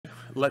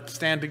let's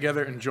stand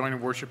together and join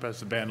in worship as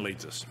the band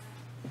leads us.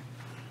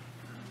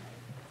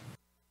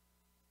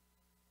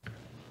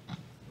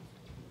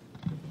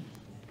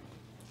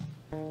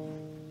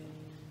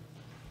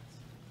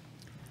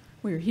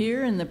 We're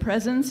here in the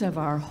presence of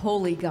our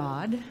holy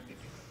God.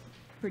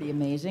 Pretty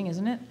amazing,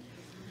 isn't it?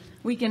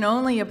 We can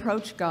only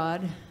approach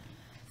God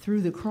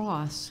through the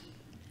cross,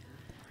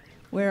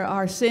 where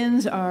our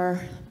sins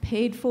are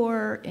paid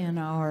for and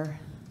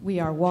we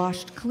are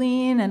washed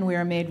clean and we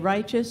are made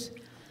righteous.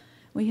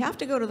 We have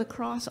to go to the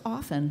cross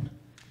often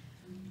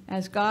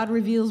as God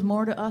reveals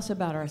more to us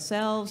about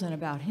ourselves and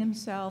about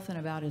himself and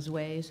about his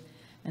ways.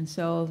 And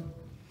so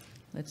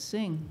let's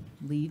sing,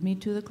 Lead Me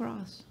to the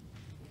Cross.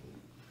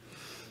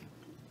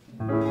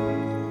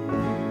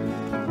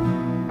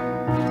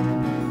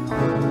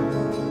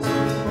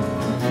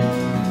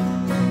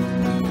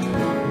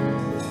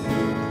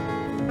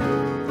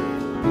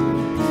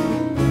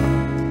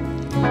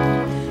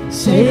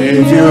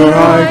 Savior,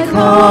 I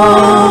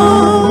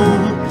come,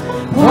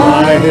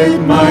 quiet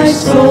my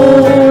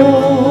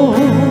soul.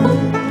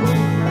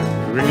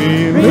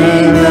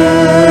 Remember,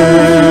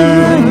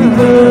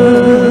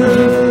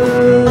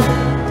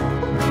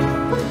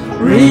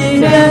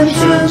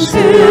 redemption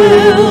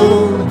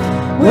still,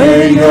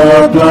 where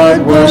your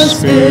blood was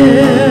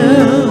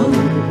spilled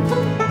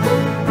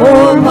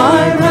for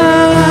my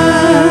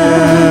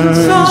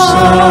ransom.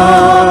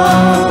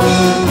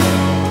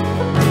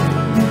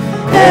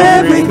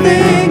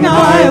 Everything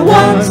I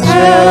once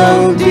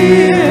held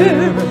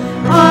dear,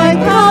 I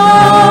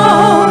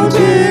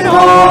counted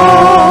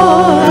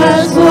all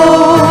as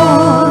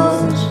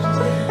lost.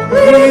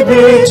 Lead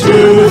me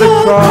to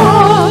the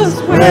cross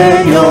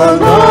where your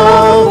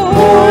love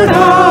poured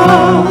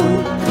out.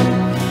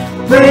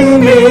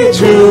 Bring me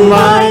to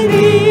my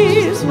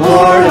knees,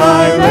 Lord,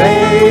 I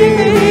lay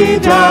me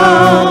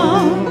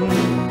down.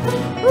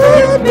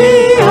 Rid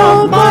me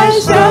of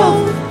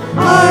myself,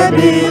 I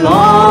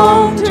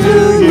belong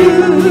to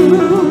you.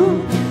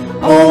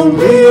 Oh,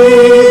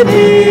 lead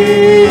me.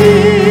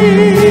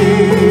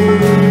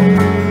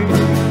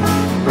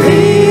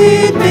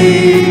 Lead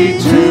me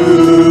to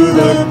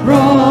the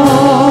cross.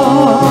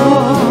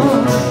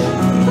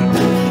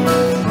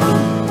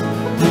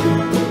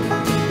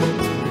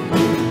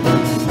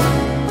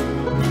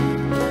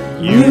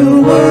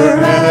 You were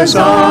as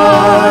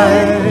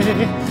I,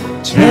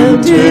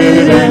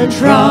 tempted and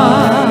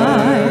tried.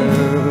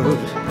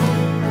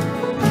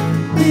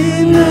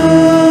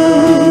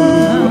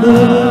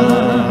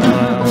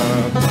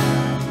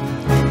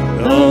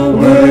 The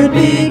Word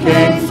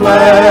became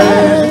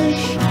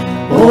flesh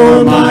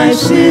for my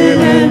sin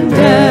and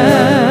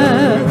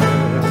death.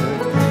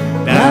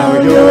 Now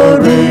you're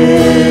risen.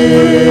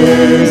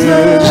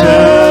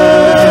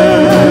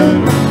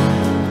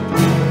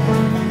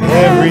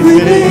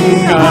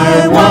 Everything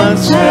I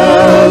once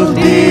held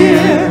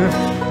dear,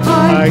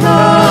 I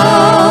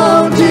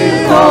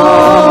counted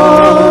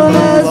all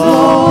as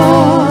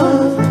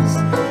lost.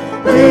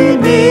 Lead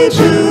me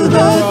to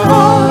the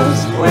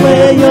cross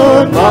where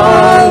your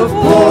love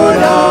poured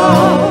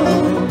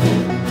out.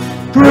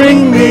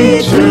 Bring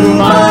me to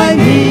my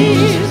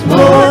knees,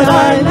 Lord,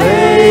 I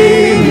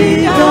lay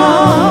me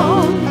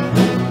down.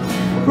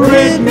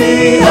 Rid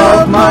me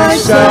of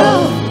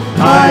myself,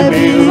 I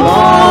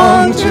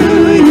belong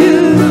to you.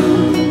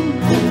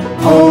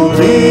 Oh,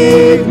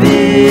 lead me.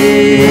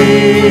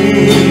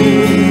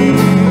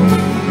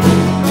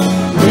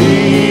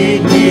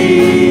 Lead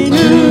me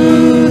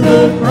to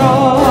the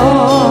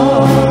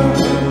cross.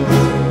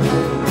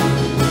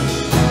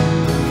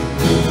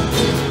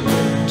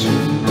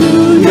 To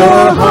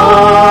your heart.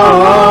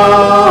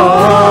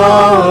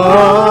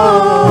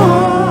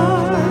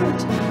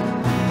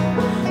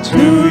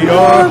 To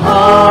your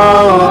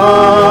heart.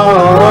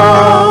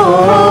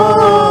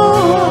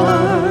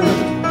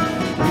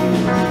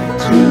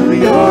 To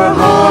your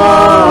heart.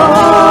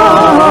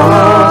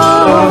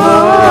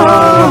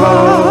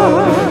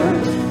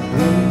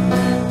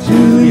 To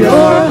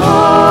your heart.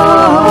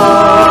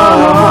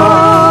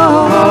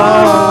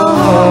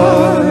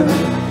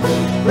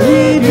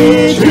 Lead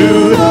me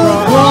to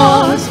the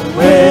cross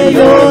where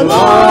your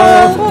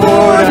love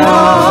poured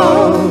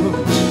out.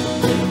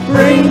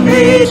 Bring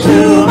me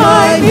to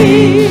my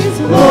knees,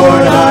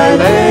 Lord, I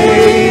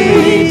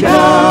lay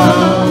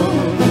down.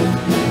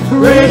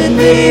 Rid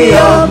me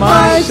of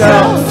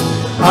myself,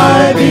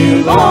 I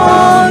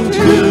belong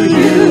to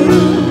you.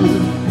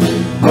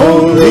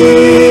 Oh,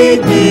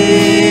 lead me.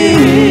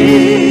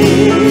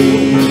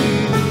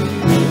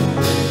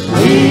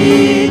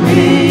 Lead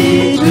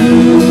me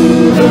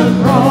to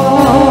the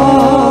cross.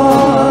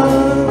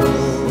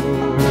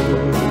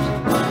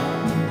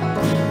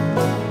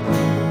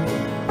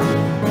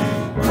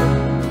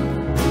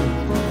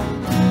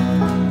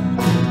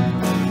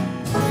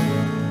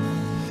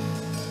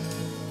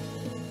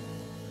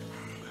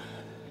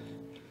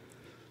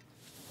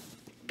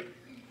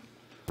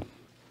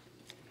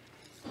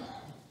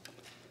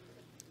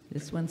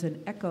 This one's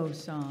an echo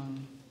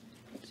song.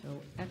 So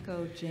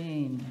echo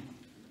Jane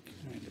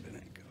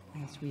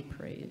as we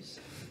praise.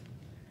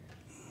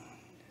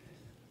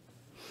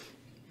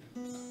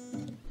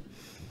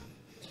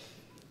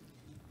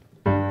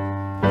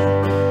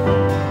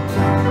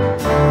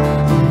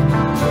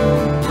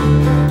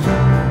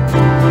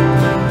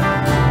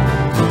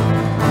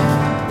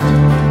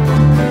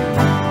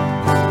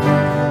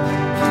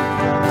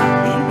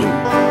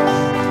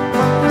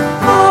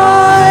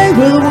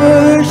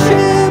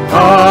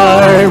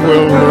 I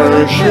will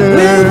worship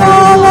with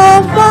all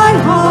of my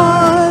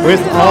heart.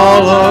 with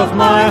all of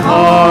my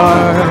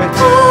heart.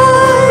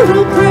 I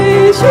will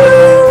praise you.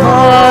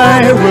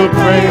 I will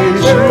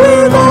praise you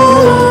With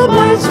all of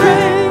my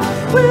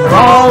strength. With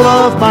all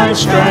of my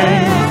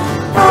strength.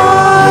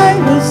 I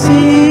will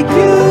seek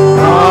you.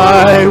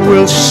 I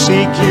will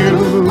seek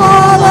you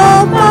All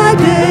of my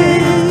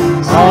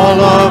days.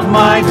 all of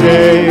my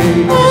days.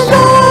 And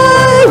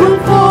I will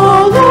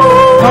follow.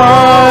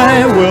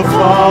 I will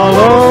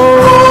follow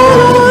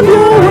All of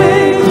your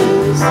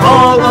ways.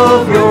 all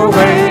of your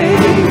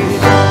ways.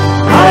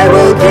 I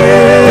will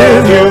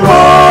give you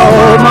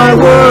all my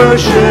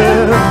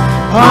worship.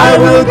 I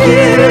will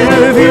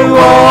give you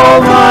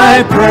all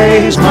my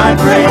praise, my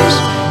praise.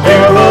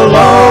 You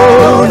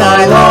alone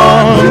I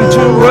long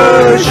to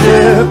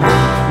worship.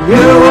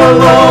 You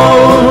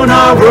alone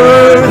are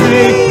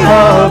worthy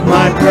of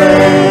my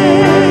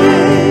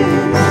praise.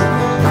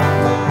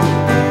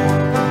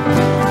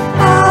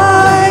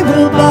 I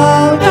will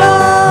bow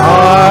down.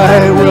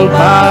 I will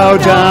bow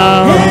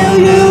down, Hail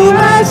you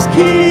as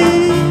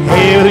King.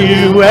 hail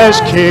you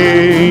as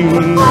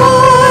King.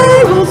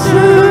 I will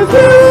serve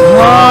you.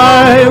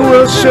 I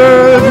will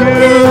serve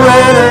you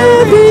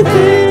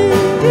Everything.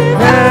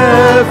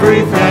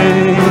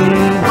 everything.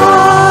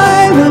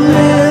 I will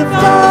lift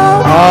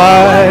up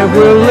I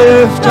will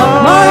lift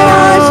up my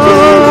eyes to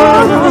your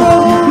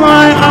throne.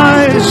 my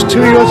eyes to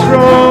your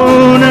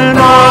throne, and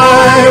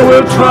I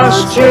will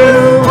trust you,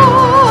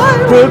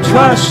 will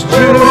trust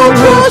you,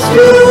 Trust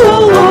you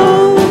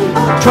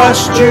alone.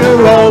 trust you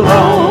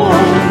alone.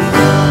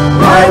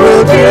 I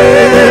will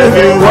give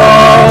you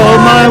all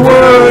my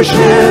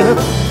worship.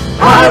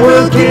 I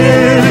will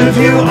give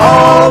you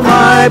all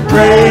my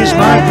praise,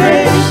 my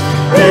praise.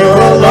 You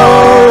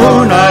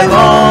alone I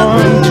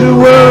long to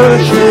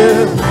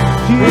worship.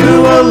 You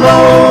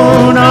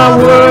alone are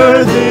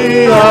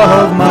worthy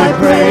of my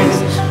praise.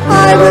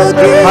 I will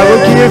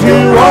give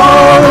you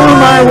all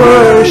my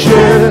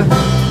worship.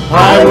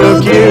 I will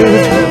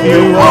give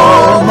you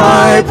all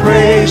my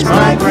praise,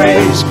 my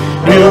praise.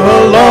 You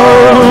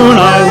alone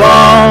I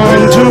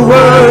long to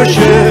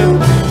worship.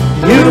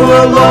 You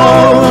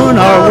alone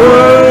are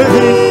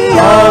worthy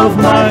of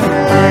my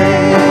praise.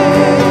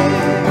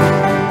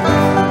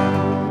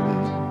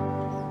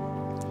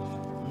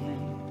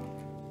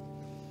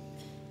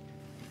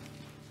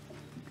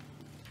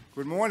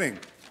 Good morning.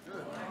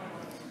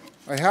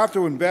 I have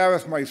to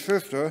embarrass my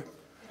sister,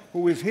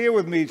 who is here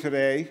with me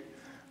today,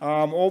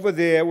 over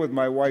there with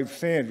my wife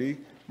Sandy,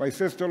 my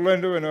sister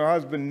Linda and her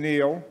husband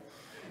Neil.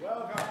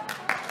 Welcome.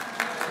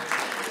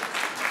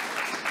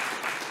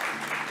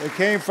 They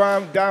came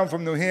down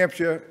from New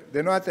Hampshire.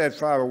 They're not that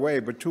far away,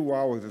 but 2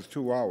 hours is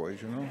 2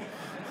 hours, you know.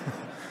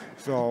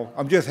 So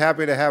I'm just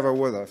happy to have her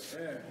with us.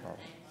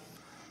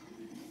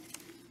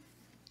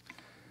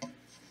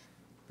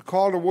 The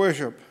call to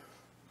worship.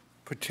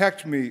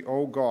 Protect me,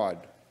 O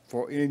God,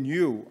 for in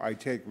you I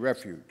take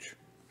refuge.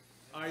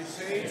 I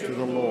say To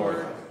the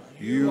Lord,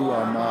 you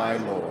are my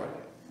Lord.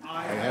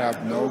 I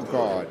have no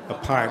God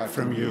Apart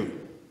from you.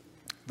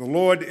 The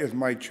Lord is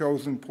my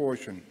chosen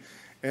portion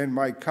and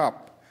my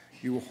cup.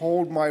 You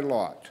hold my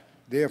lot.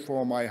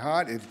 Therefore my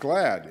heart is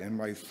glad and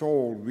my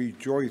soul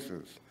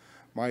rejoices.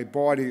 My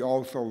body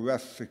also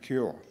rests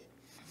secure.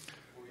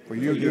 For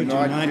you do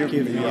not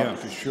give me up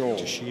to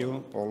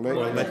Sheol, or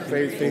let the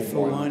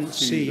faithful one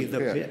see the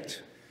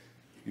pit.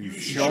 You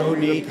show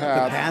me the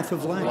path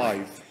of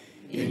life.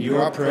 In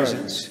your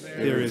presence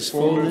there is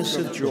fullness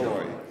of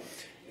joy.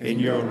 In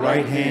your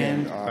right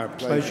hand are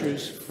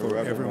pleasures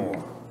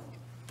forevermore.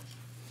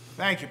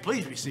 Thank you.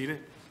 Please be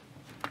seated.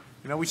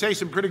 You know, we say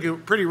some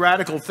pretty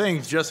radical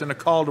things just in a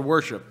call to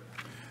worship,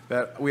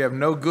 that we have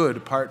no good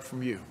apart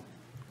from you.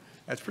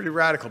 That's pretty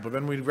radical, but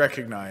then we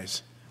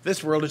recognize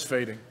this world is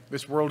fading.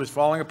 This world is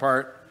falling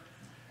apart,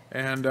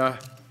 and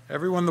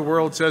everyone in the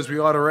world says we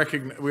ought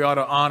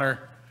to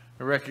honor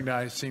and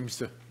recognize seems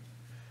to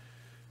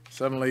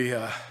suddenly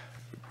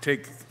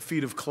take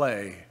feet of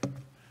clay.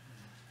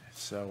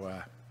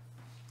 So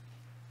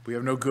we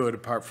have no good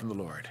apart from the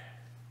Lord.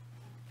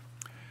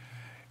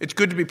 It's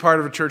good to be part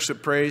of a church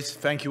that prays.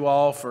 Thank you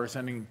all for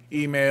sending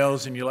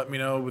emails, and you let me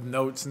know with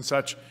notes and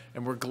such,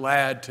 and we're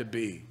glad to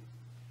be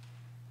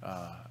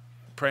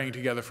praying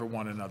together for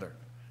one another.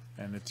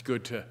 And it's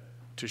good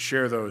to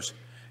share those.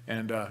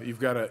 And you've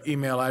got an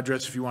email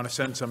address if you want to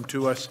send some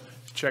to us.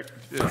 Check,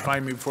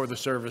 find me before the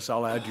service.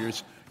 I'll add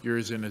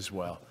yours in as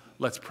well.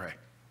 Let's pray.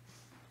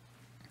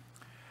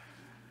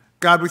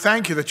 God, we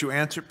thank you that you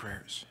answer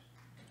prayers.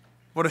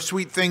 What a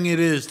sweet thing it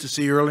is to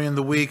see early in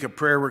the week a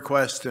prayer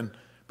request, and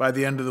by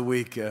the end of the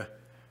week, a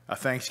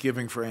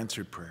thanksgiving for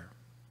answered prayer.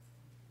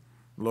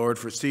 Lord,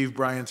 for Steve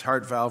Bryant's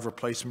heart valve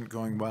replacement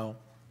going well,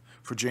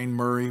 for Jane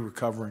Murray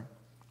recovering,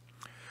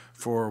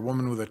 for a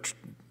woman with an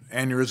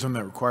aneurysm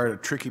that required a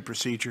tricky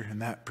procedure,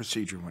 and that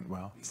procedure went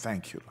well.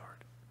 Thank you, Lord.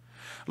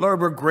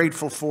 Lord, we're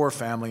grateful for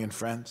family and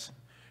friends,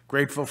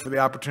 grateful for the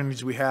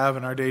opportunities we have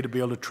in our day to be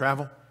able to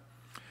travel.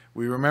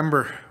 We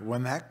remember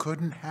when that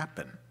couldn't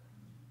happen,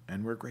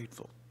 and we're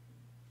grateful.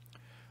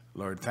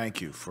 Lord,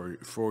 thank you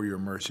for your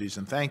mercies,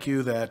 and thank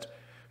you that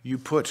you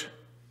put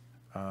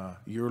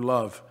your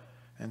love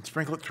and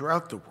sprinkle it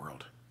throughout the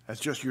world as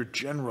just your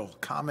general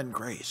common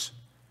grace.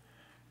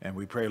 And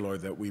we pray,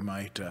 Lord, that we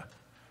might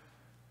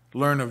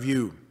learn of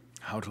you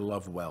how to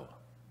love well.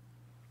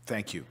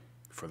 Thank you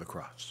for the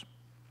cross.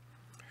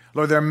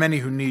 Lord, there are many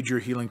who need your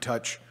healing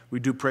touch. We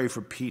do pray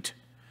for Pete,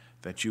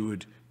 that you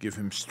would give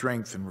him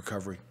strength and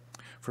recovery.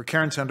 For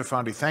Karen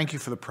Santafonte, thank you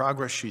for the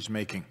progress she's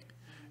making,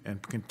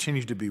 and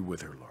continue to be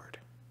with her, Lord.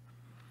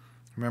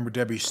 Remember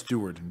Debbie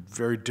Stewart in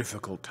very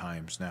difficult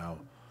times now.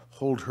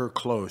 Hold her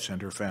close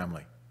and her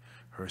family.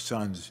 Her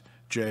sons,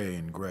 Jay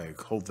and Greg,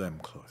 hold them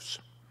close.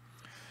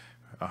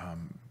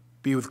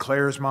 Be with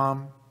Claire's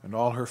mom and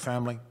all her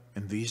family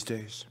in these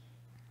days.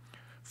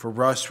 For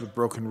Russ with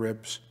broken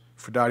ribs,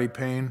 for Dottie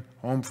Payne,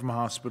 home from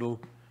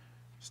hospital,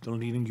 still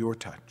needing your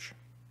touch.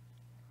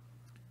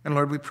 And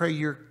Lord, we pray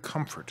your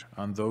comfort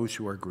on those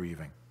who are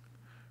grieving,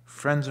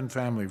 friends and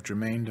family of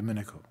Jermaine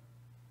Domenico,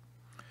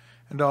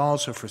 and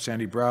also for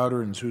Sandy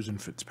Browder and Susan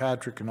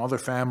Fitzpatrick and all their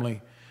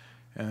family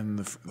and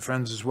the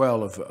friends as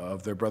well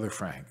of their brother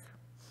Frank.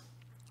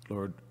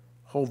 Lord,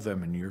 hold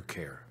them in your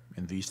care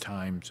in these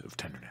times of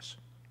tenderness.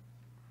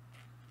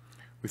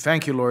 We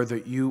thank you, Lord,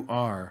 that you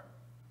are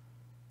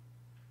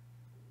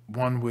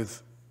one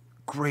with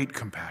great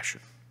compassion,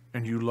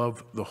 and you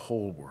love the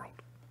whole world.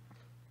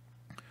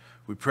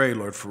 We pray,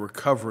 Lord, for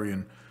recovery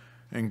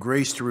and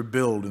grace to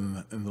rebuild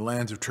in the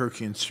lands of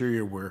Turkey and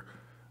Syria where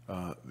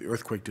the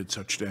earthquake did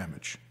such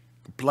damage.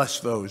 Bless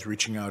those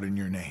reaching out in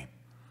your name.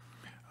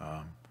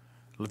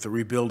 Let the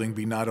rebuilding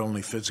be not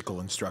only physical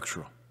and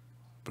structural,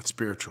 but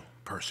spiritual,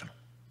 personal.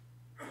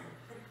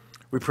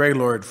 We pray,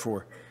 Lord,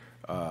 for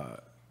the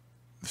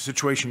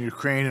situation in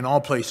Ukraine and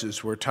all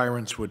places where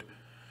tyrants would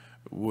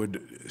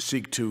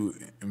seek to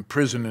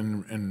imprison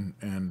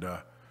and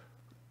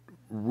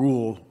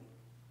rule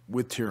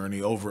with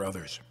tyranny over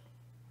others,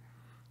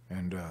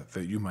 and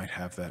that you might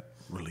have that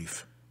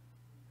relief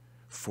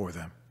for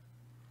them.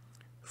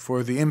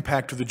 For the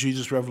impact of the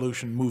Jesus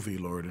Revolution movie,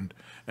 Lord,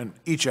 and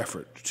each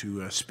effort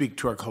to speak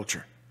to our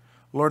culture.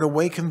 Lord,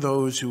 awaken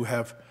those who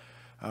have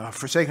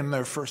forsaken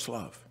their first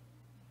love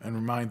and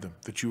remind them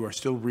that you are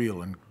still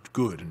real and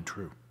good and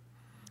true.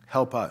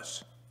 Help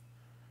us,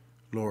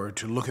 Lord,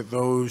 to look at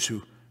those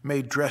who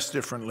may dress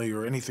differently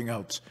or anything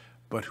else,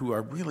 but who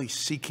are really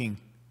seeking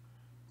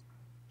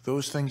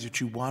those things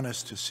that you want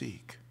us to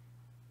seek.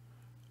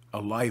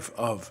 A life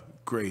of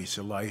grace,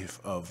 a life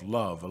of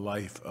love, a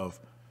life of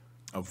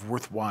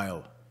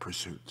worthwhile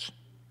pursuits.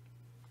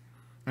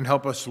 And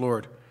help us,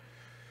 Lord,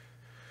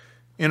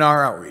 in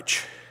our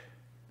outreach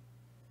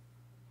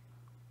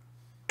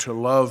to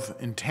love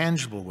in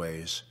tangible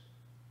ways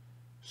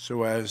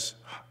so as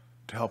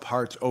to help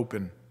hearts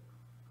open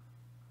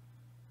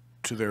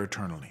to their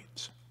eternal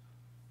needs.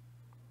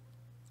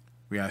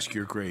 We ask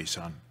your grace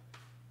on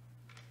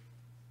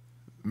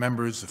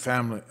members, the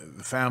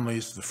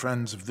families, the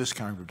friends of this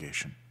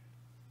congregation,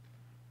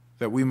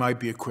 that we might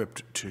be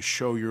equipped to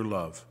show your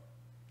love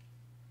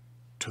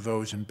to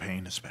those in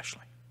pain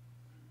especially.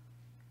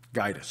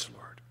 Guide us,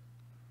 Lord.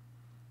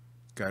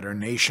 Guide our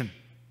nation.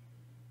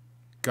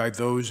 Guide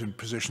those in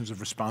positions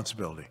of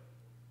responsibility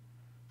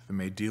that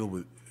may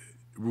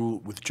rule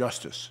with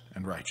justice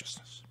and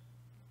righteousness.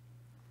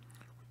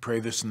 We pray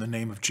this in the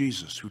name of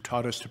Jesus, who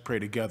taught us to pray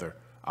together,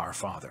 Our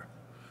Father,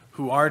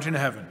 who art in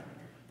heaven,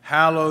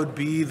 hallowed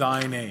be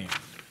thy name.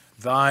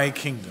 Thy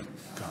kingdom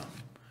come.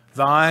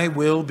 Thy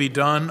will be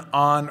done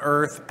on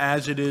earth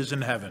as it is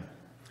in heaven.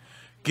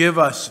 Give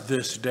us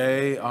this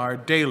day our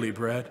daily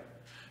bread,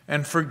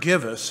 and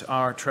forgive us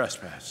our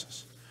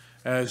trespasses,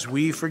 as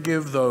we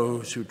forgive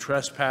those who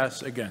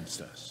trespass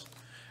against us.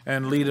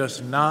 And lead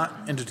us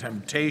not into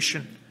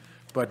temptation,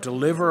 but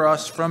deliver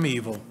us from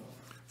evil.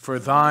 For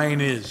thine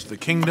is the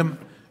kingdom,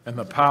 and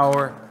the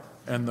power,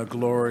 and the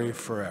glory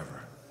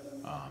forever.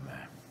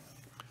 Amen.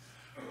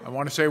 I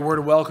want to say a word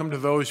of welcome to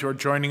those who are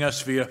joining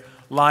us via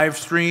live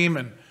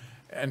stream,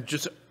 and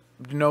just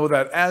know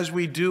that as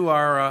we do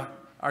our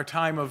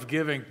time of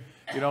giving,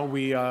 you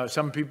know,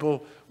 some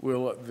people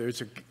will,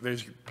 there's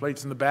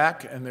plates in the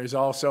back, and there's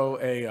also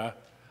a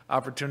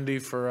opportunity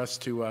for us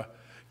to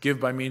give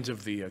by means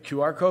of the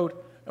QR code,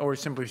 or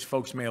simply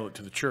folks mail it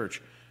to the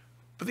church.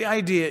 But the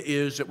idea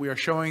is that we are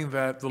showing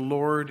that the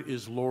Lord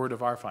is Lord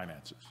of our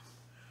finances.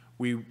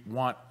 We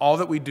want all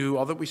that we do,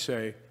 all that we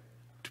say,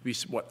 to be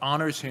what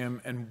honors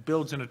him and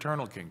builds an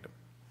eternal kingdom.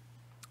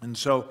 And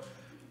so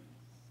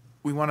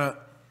we want to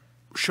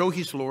show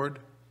he's Lord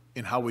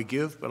in how we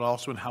give, but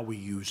also in how we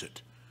use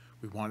it.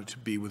 We want it to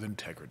be with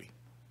integrity.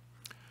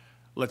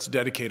 Let's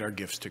dedicate our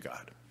gifts to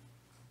God.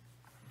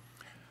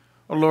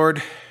 Oh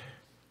Lord,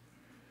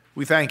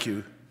 we thank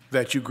you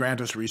that you grant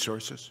us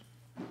resources.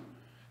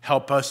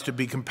 Help us to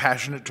be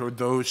compassionate toward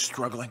those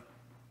struggling.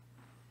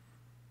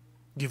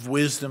 Give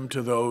wisdom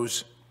to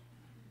those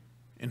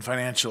in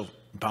financial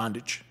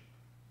bondage.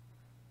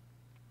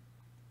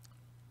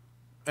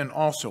 And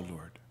also,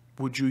 Lord,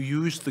 would you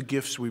use the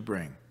gifts we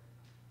bring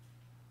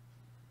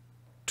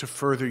to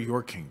further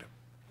your kingdom?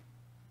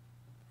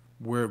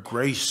 where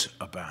grace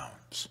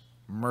abounds,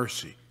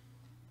 mercy,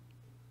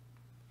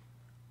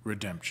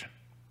 redemption.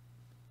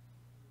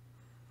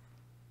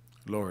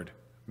 Lord,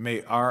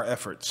 may our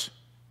efforts,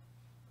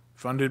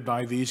 funded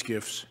by these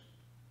gifts,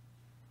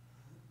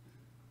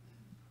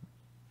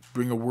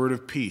 bring a word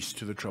of peace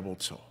to the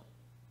troubled soul.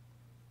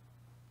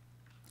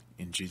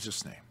 In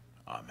Jesus' name,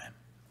 amen.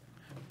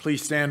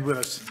 Please stand with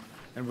us,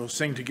 and we'll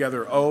sing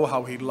together, "Oh,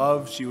 How He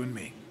Loves You and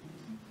Me."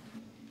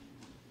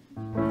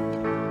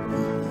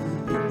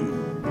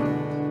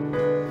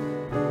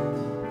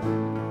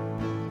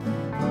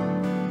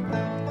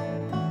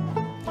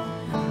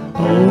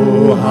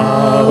 Oh,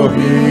 how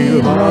He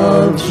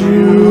loves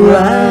you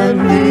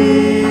and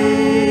me.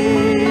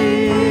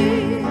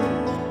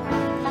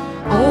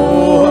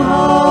 Oh,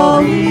 how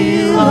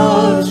He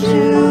loves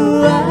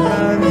you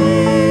and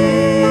me.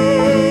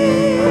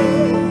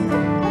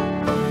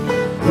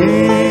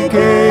 He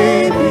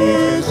gave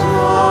His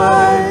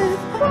life,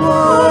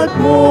 what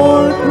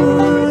more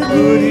could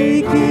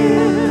He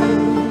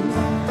give?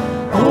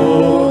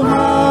 Oh,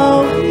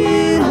 how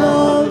He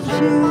loves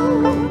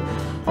you.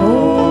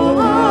 Oh,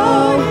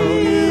 how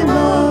He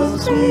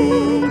loves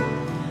me.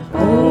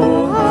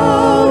 Oh,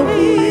 how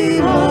He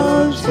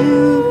loves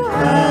you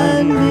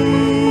and me.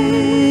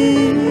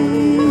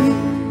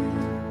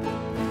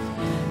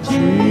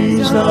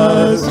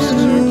 Jesus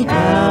to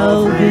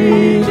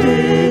Calvary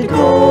did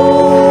go,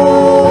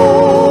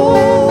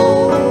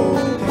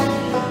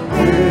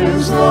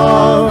 His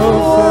love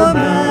for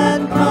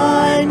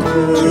mankind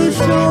to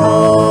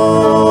show.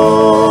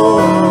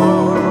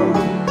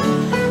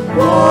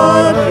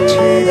 What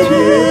He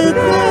did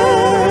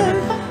there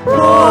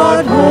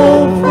brought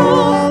hope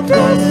from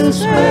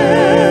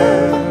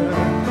despair.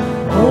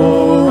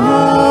 Oh,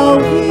 how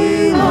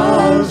He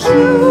loves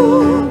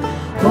you.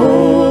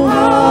 Oh,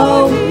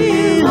 how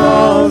He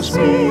loves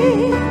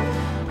me.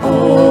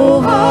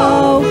 Oh,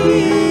 how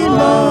He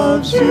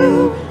loves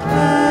you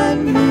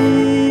and me.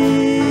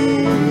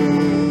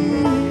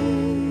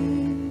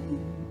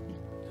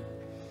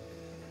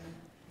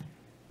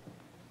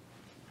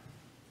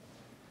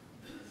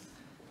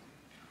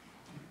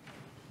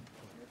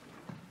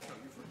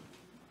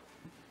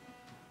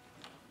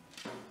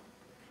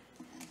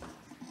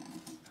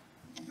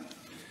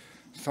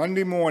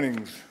 Sunday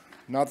mornings,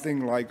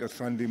 nothing like a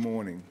Sunday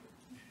morning.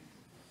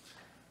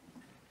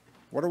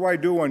 What do I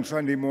do on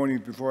Sunday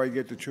mornings before I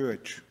get to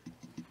church?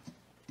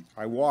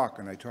 I walk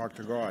and I talk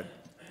to God.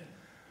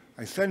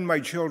 I send my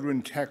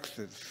children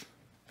texts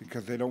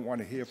because they don't want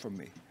to hear from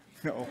me.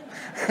 No.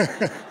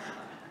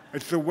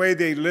 It's the way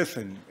they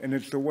listen, and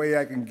it's the way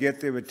I can get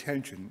their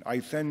attention. I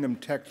send them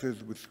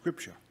texts with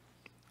Scripture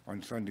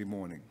on Sunday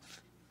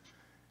mornings.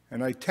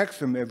 And I text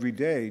them every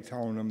day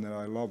telling them that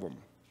I love them.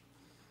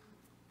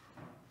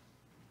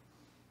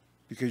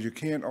 Because you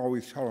can't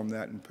always tell them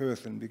that in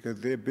person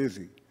because they're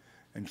busy,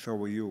 and so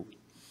are you.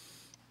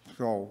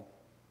 So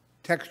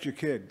text your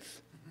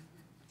kids.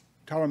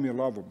 Tell them you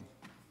love them.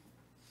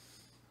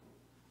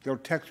 They'll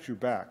text you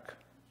back,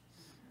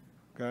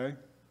 okay?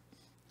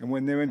 And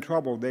when they're in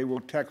trouble, they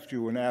will text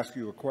you and ask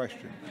you a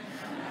question.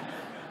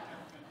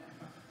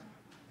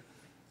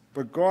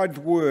 But God's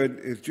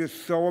Word is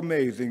just so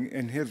amazing,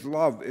 and His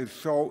love is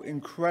so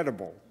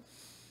incredible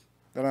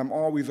that I'm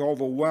always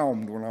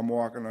overwhelmed when I'm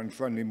walking on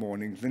Sunday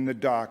mornings in the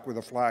dark with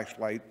a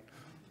flashlight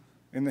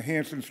in the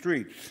Hanson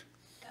streets.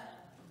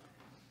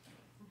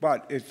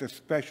 But it's a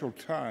special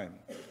time,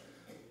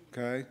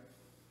 okay?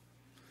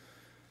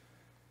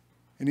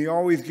 And He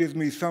always gives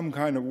me some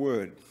kind of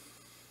word.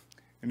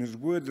 And His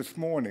word this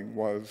morning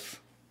was,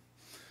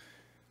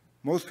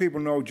 most people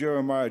know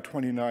Jeremiah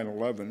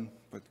 29:11,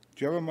 but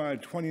Jeremiah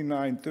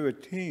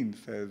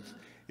 29:13 says,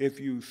 if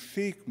you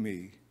seek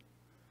me,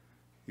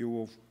 you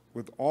will,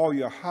 with all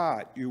your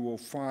heart, you will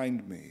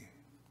find me.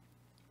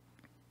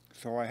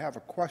 So I have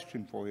a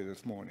question for you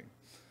this morning.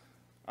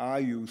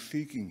 Are you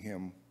seeking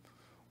Him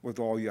with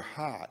all your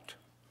heart,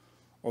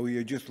 or are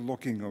you just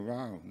looking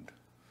around?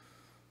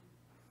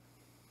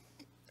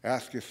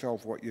 Ask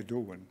yourself what you're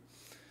doing.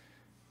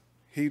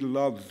 He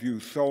loves you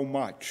so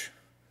much.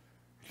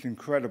 It's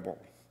incredible.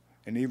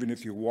 And even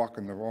if you walk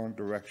in the wrong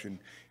direction,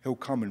 He'll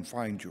come and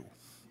find you.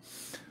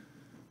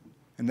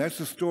 And that's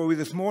the story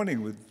this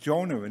morning with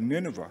Jonah and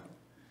Nineveh.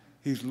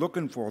 He's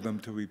looking for them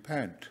to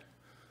repent.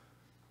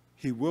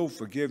 He will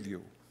forgive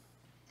you.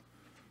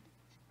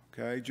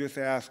 Okay? Just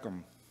ask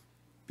Him.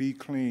 Be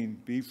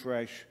clean. Be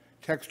fresh.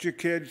 Text your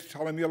kids.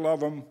 Tell them you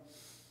love them.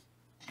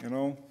 You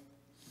know?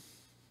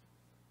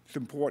 It's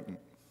important.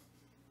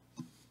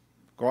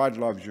 God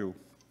loves you.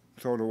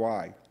 So do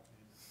I.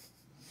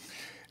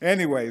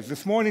 Anyways,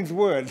 this morning's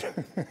word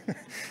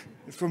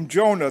is from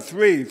Jonah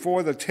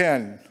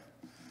 3:4-10.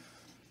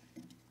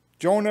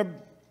 Jonah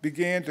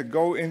began to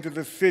go into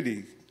the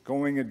city,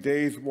 going a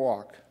day's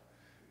walk,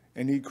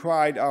 and he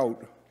cried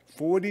out,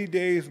 40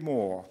 days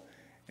more,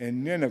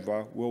 and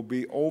Nineveh will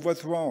be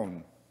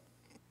overthrown.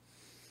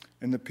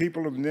 And the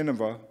people of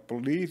Nineveh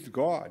believed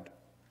God.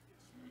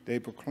 They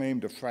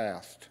proclaimed a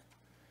fast,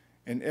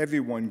 and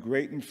everyone,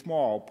 great and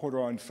small, put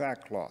on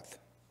sackcloth.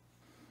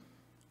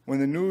 When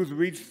the news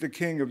reached the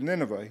king of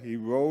Nineveh, he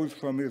rose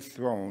from his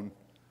throne,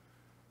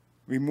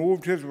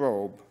 removed his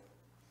robe,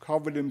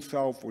 covered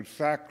himself with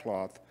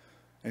sackcloth,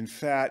 and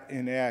sat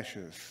in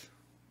ashes.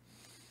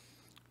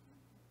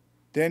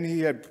 Then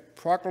he had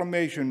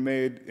proclamation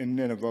made in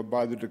Nineveh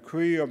by the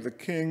decree of the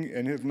king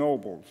and his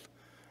nobles: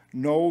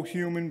 no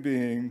human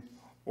being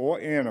or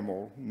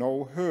animal,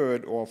 no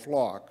herd or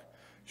flock,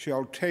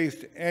 shall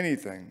taste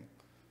anything.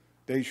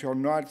 They shall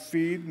not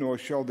feed, nor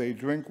shall they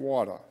drink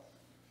water.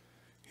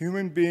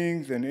 Human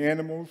beings and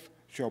animals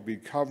shall be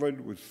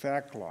covered with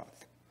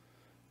sackcloth,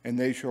 and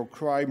they shall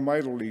cry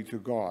mightily to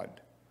God.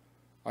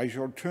 I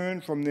shall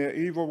turn from their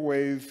evil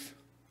ways.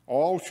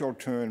 All shall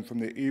turn from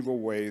their evil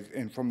ways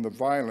and from the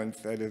violence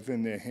that is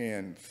in their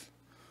hands.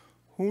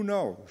 Who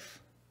knows?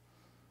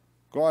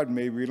 God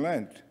may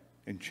relent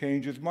and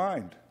change his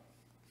mind.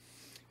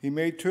 He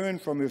may turn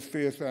from his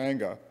fierce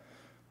anger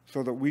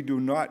so that we do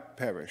not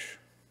perish.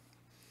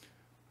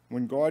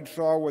 When God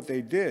saw what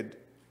they did,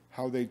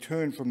 how they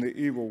turned from their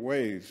evil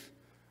ways,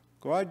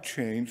 God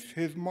changed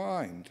his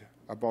mind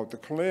about the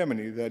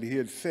calamity that he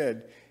had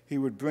said he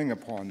would bring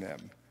upon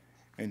them,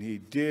 and he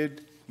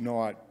did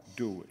not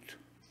do it.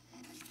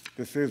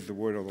 This is the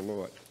word of the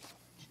Lord.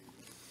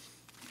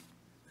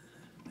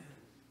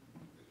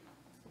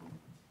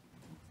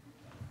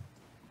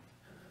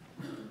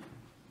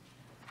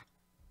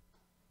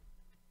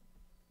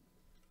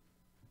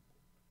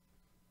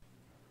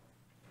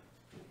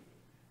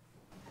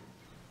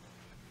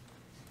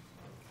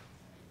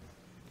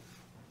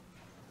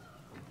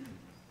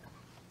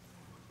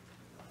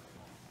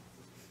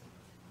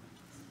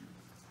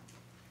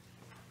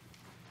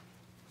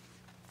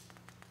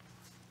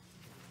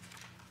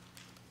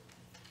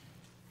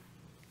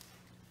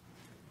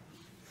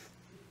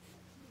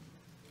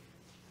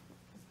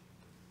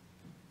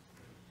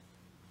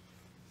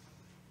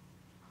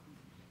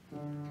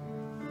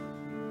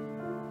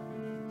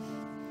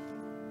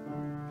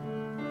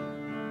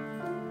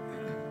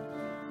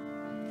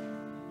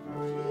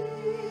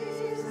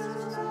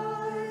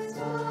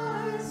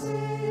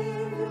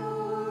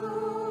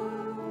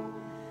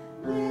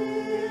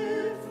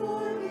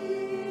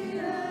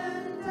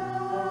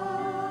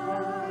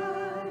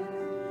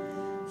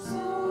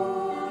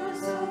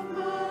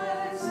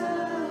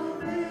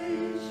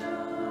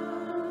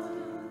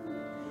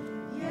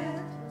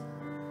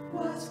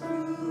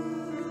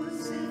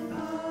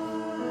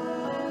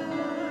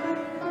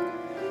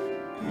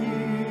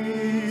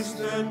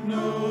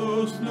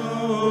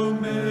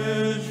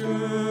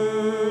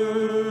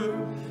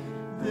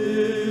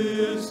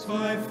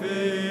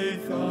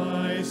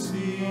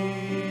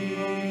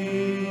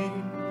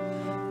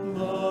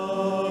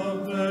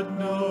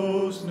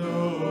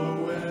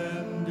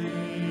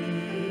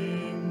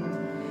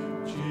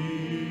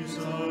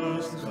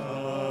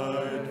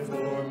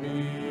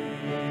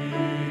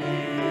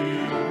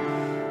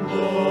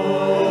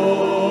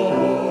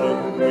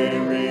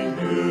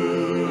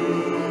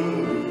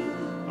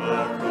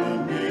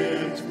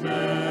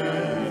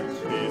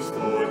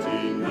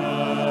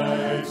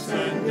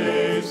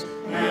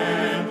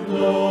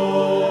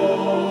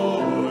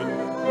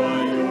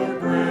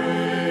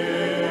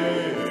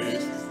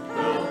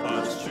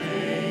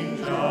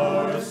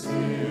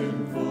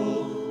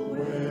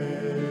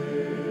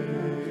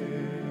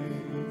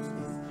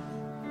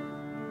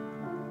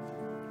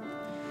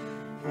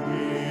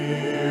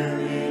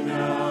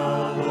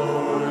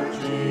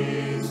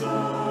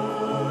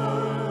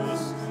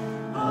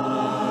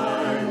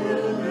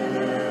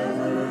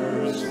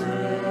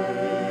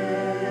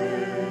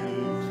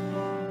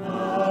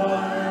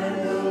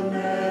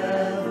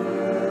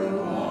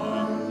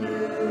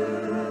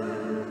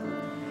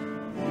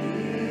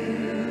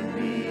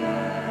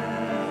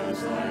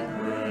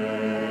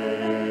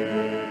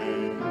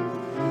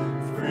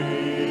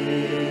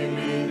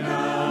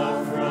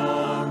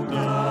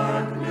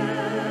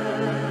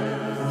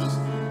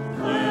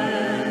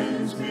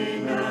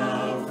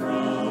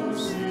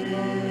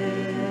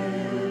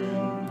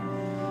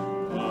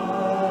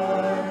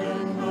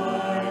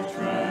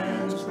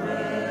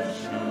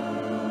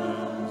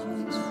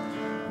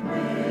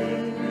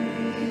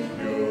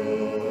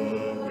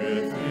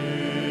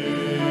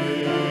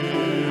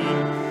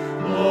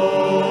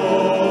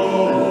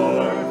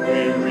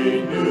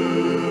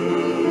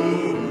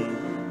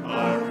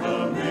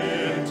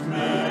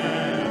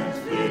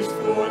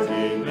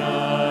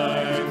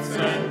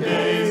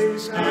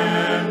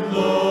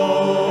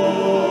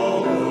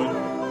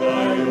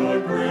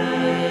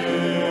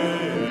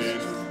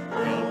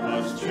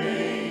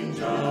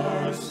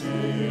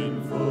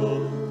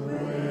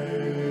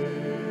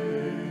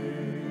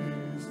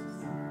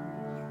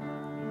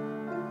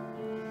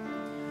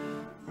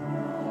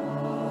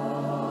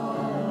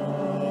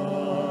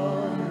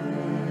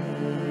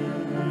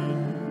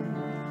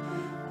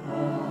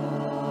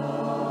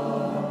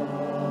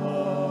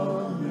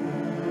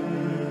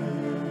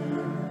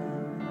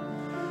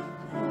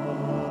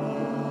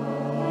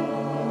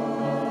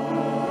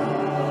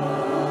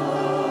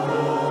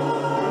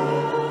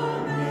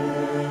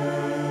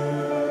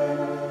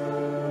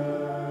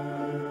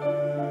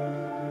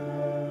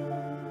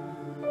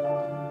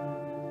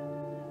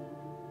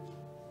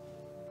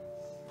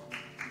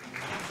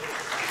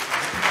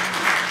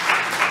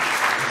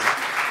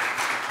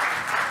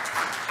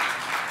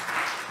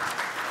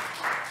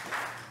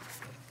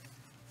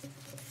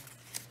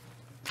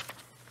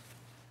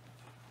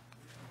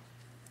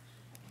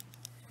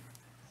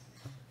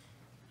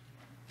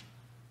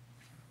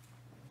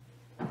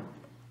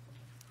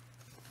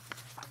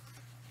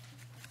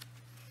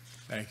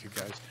 Thank you,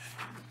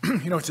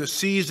 guys. You know, it's a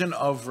season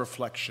of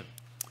reflection.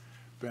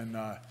 Been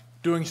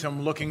doing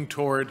some looking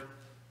toward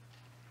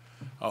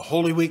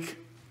Holy Week,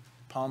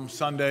 Palm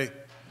Sunday,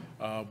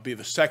 be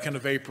the 2nd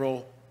of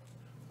April.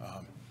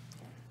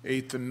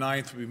 8th and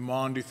 9th will be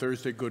Maundy,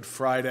 Thursday, Good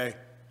Friday.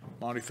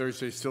 Maundy,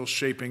 Thursday still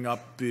shaping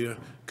up the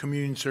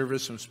communion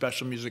service, some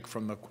special music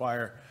from the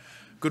choir.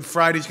 Good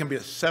Friday is going to be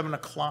at 7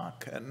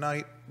 o'clock at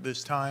night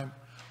this time,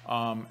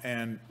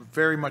 and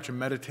very much a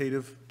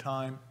meditative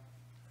time.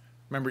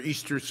 Remember,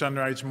 Easter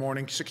sunrise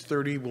morning,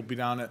 6:30, we'll be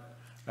down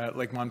at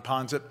Lake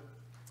Monpont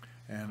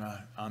and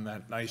on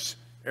that nice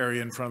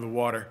area in front of the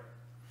water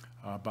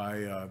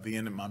by the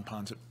inn at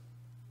Monpont.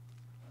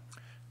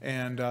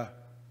 And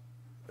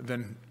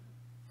then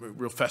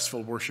real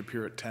festival worship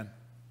here at 10.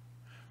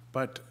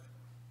 But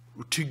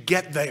to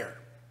get there,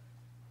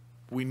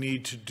 we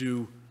need to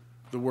do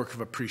the work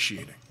of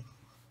appreciating.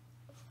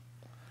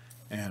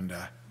 And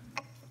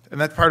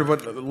that's part of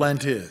what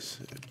Lent is.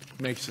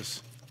 It makes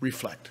us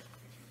reflect.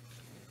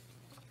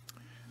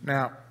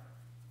 Now,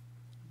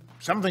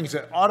 some things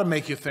that ought to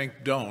make you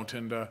think don't,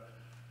 and I'm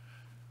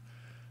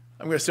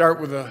going to start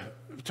with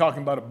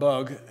talking about a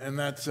bug, and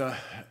that's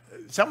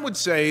some would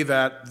say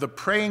that the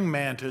praying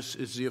mantis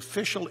is the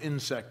official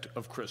insect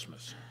of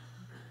Christmas.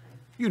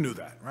 You knew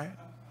that, right?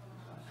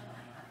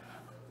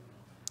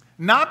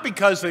 Not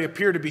because they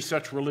appear to be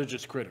such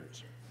religious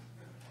critters,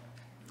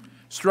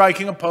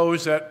 striking a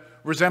pose that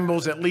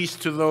resembles, at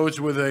least to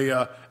those with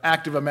a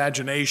active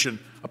imagination,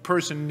 a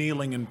person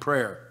kneeling in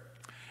prayer.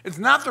 It's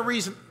not the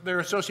reason they're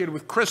associated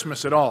with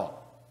Christmas at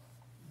all.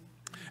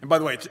 And by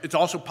the way, it's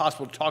also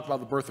possible to talk about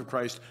the birth of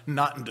Christ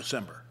not in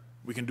December.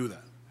 We can do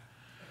that.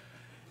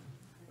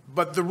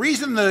 But the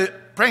reason the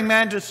praying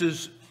mantis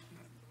is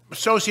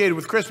associated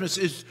with Christmas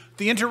is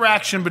the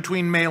interaction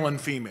between male and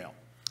female.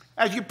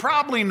 As you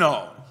probably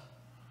know,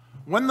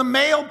 when the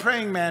male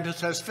praying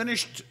mantis has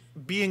finished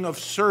being of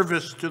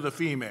service to the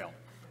female,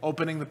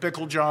 opening the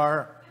pickle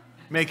jar,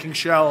 making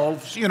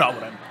shelves, you know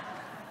what I mean.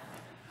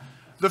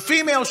 The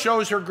female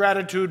shows her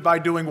gratitude by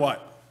doing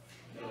what?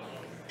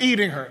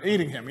 Eating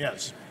him,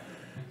 yes.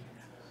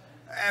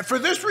 And for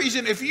this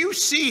reason, if you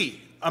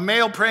see a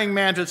male praying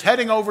mantis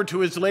heading over to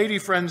his lady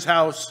friend's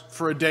house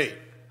for a date,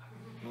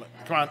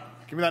 come on,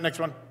 give me that next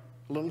one.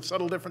 A little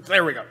subtle difference.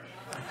 There we go.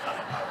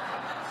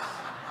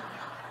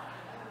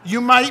 You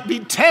might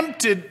be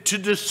tempted to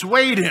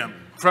dissuade him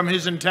from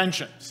his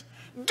intentions.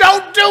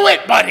 Don't do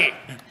it, buddy.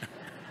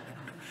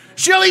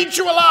 She'll eat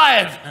you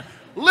alive.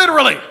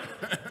 Literally.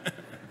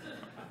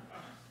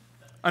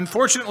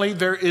 Unfortunately,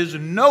 there is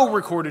no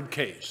recorded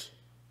case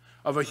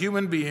of a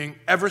human being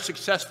ever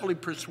successfully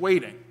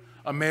persuading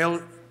a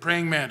male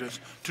praying mantis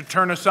to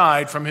turn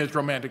aside from his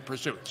romantic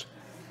pursuits.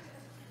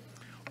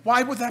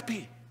 Why would that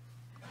be?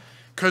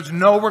 Because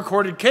no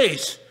recorded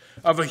case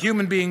of a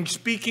human being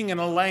speaking in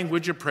a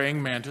language a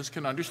praying mantis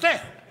can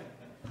understand.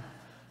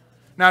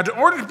 Now, in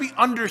order to be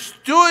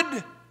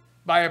understood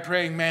by a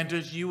praying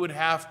mantis, you would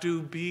have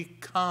to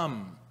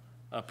become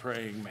a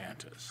praying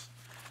mantis.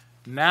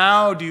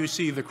 Now do you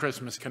see the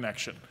Christmas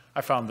connection? I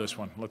found this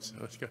one. Let's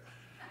go.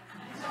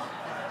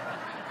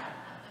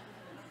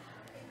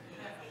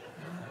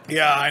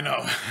 Yeah, I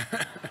know.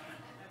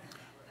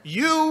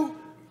 You,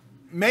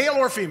 male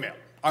or female,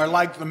 are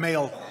like the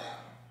male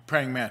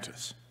praying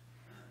mantis.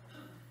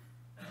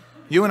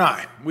 You and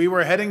I, we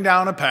were heading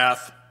down a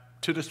path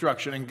to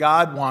destruction, and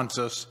God wants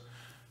us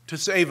to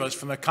save us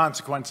from the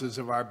consequences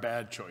of our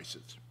bad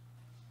choices.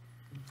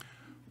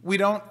 We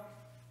don't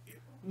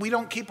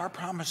keep our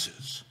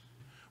promises.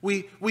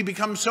 We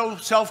become so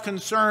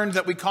self-concerned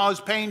that we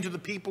cause pain to the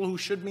people who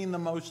should mean the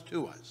most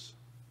to us.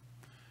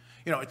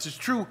 You know, it's as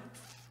true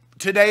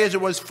today as it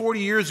was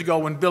 40 years ago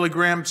when Billy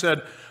Graham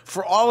said,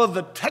 for all of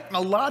the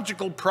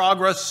technological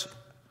progress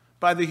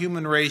by the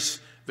human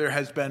race, there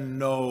has been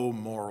no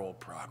moral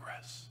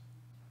progress.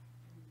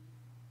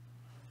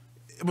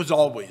 It was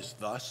always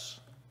thus.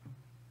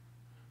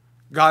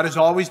 God has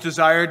always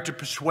desired to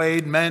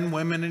persuade men,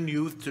 women, and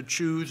youth to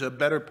choose a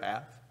better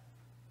path.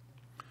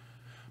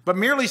 But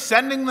merely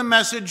sending the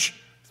message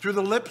through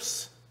the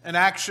lips and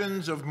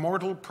actions of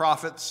mortal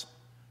prophets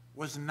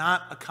was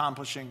not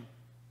accomplishing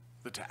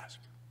the task.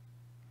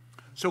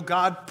 So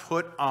God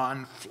put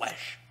on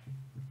flesh.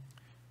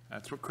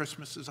 That's what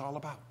Christmas is all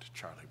about,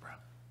 Charlie Brown.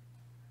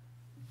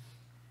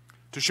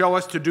 To show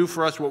us, to do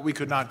for us what we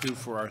could not do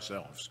for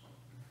ourselves.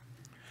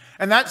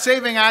 And that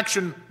saving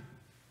action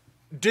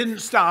didn't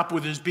stop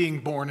with his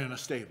being born in a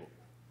stable.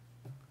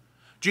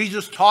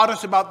 Jesus taught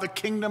us about the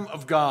kingdom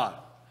of God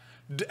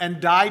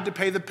and died to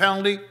pay the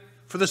penalty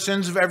for the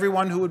sins of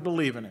everyone who would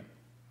believe in him.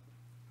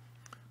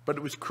 But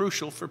it was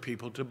crucial for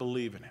people to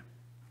believe in him.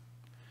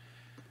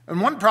 And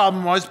one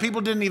problem was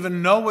people didn't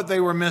even know what they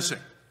were missing.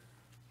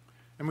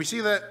 And we see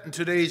that in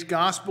today's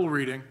gospel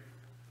reading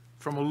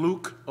from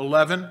Luke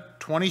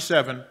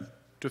 11:27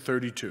 to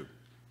 32.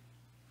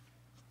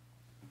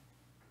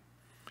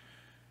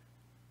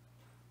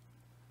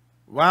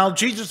 While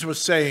Jesus was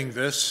saying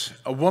this,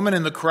 a woman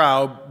in the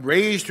crowd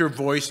raised her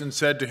voice and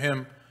said to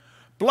him,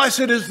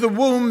 "Blessed is the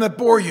womb that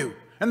bore you,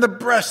 and the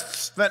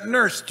breasts that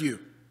nursed you.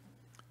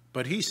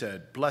 But he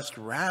said, blessed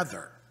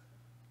rather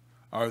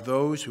are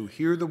those who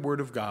hear the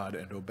word of God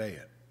and obey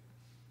it.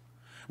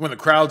 When the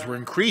crowds were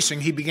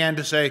increasing, he began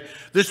to say,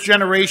 this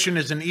generation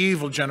is an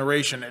evil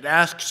generation. It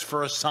asks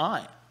for a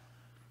sign,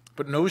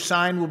 but no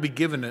sign will be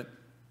given it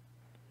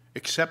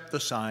except the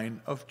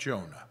sign of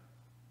Jonah.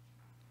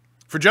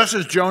 For just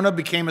as Jonah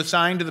became a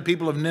sign to the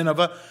people of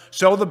Nineveh,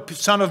 so the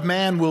Son of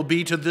Man will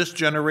be to this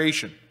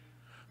generation.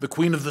 The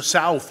queen of the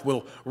south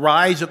will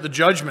rise at the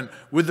judgment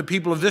with the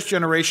people of this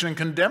generation and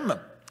condemn them,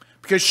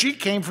 because she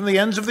came from the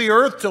ends of the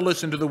earth to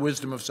listen to the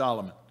wisdom of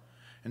Solomon.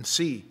 And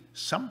see,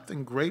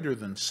 something greater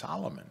than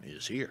Solomon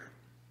is here.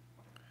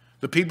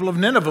 The people of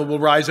Nineveh will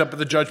rise up at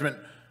the judgment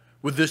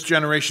with this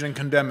generation and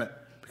condemn it,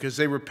 because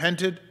they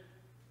repented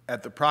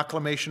at the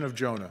proclamation of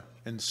Jonah.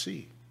 And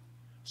see,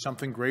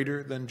 something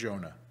greater than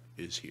Jonah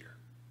is here.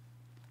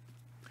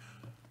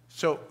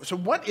 So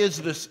what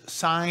is this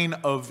sign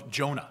of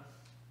Jonah?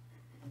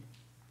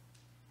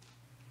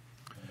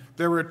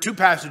 There were two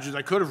passages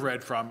I could have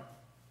read from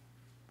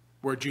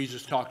where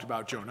Jesus talked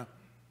about Jonah.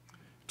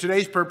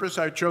 Today's purpose,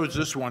 I chose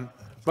this one,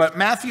 but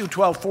Matthew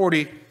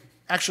 12:40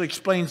 actually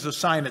explains the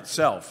sign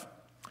itself.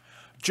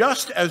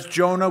 Just as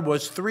Jonah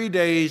was 3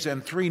 days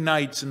and 3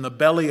 nights in the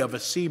belly of a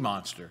sea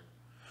monster,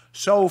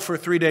 so for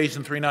 3 days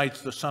and 3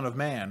 nights the Son of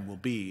Man will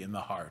be in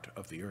the heart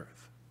of the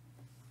earth.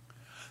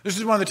 This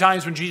is one of the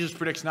times when Jesus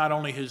predicts not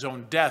only his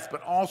own death,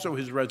 but also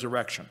his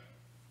resurrection.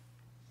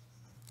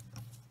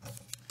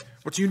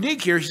 What's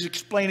unique here is he's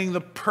explaining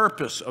the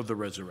purpose of the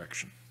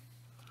resurrection.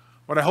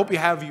 What I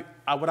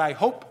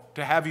hope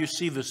to have you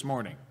see this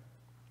morning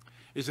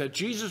is that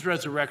Jesus'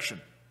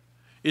 resurrection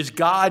is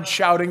God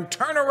shouting,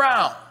 turn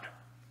around,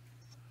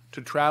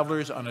 to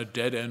travelers on a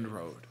dead-end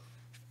road.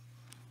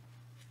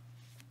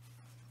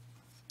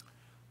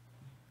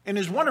 In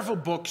his wonderful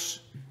books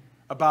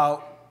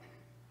about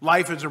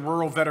life as a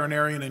rural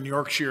veterinarian in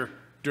Yorkshire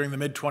during the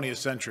mid-20th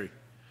century,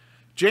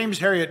 James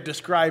Herriot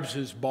describes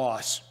his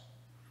boss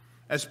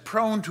as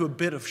prone to a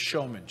bit of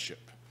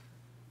showmanship.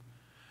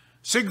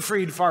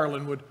 Siegfried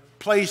Farland would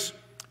place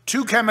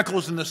 2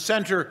 chemicals in the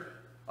center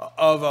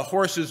of a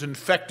horse's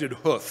infected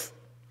hoof,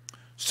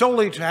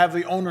 solely to have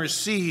the owner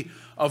see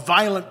a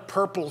violent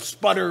purple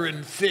sputter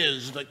and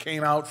fizz that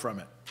came out from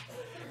it.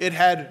 It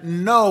had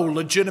no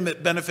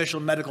legitimate beneficial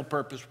medical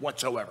purpose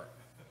whatsoever.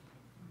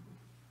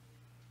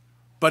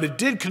 But it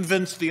did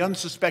convince the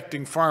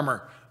unsuspecting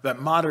farmer that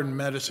modern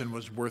medicine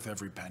was worth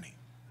every penny.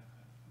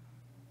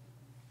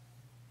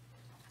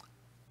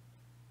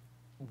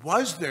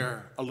 Was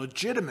there a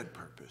legitimate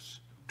purpose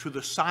to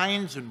the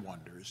signs and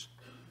wonders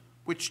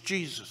which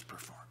Jesus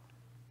performed?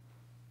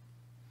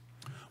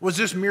 Was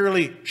this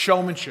merely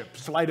showmanship,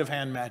 sleight of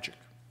hand magic?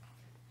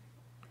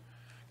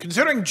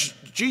 Considering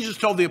Jesus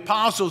told the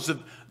apostles that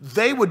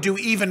they would do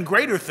even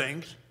greater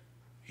things,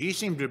 he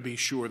seemed to be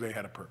sure they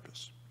had a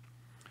purpose.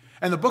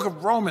 In the book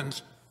of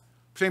Romans,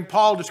 St.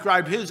 Paul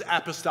described his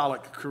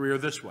apostolic career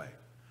this way: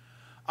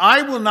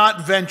 I will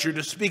not venture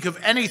to speak of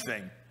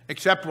anything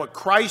except what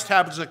Christ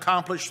has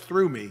accomplished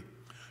through me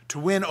to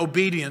win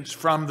obedience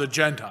from the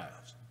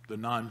Gentiles, the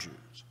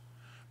non-Jews,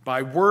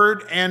 by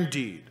word and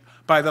deed,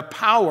 by the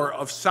power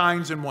of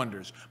signs and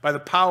wonders, by the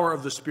power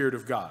of the Spirit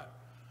of God,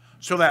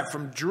 so that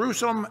from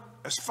Jerusalem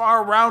as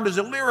far around as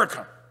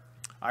Illyricum,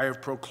 I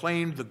have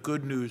proclaimed the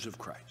good news of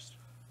Christ.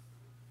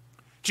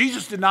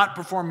 Jesus did not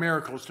perform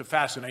miracles to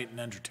fascinate and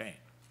entertain.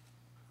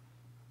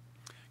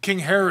 King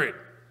Herod,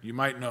 you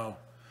might know,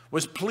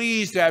 was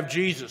pleased to have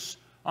Jesus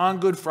on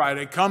Good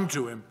Friday come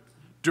to him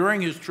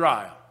during his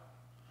trial,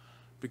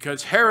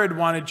 because Herod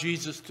wanted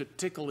Jesus to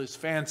tickle his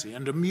fancy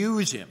and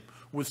amuse him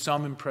with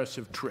some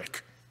impressive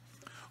trick.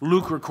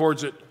 Luke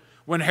records it.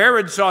 When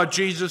Herod saw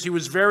Jesus, he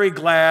was very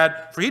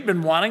glad, for he'd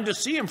been wanting to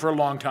see him for a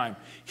long time.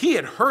 He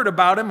had heard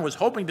about him and was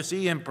hoping to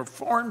see him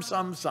perform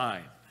some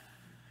sign.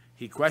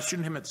 He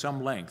questioned him at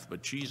some length,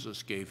 but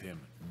Jesus gave him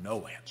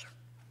no answer.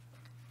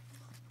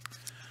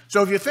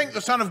 So if you think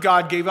the Son of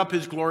God gave up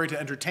his glory to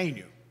entertain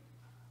you,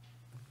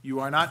 you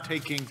are not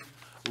taking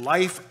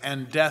life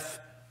and death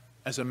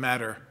as a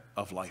matter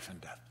of life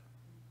and death.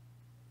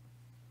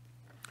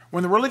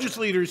 When the religious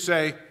leaders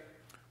say,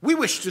 we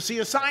wish to see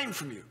a sign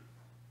from you,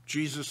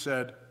 Jesus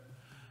said,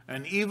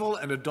 an evil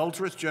and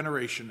adulterous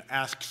generation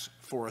asks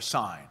for a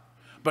sign,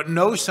 but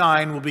no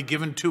sign will be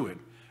given to it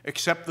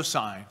except the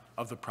sign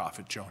of the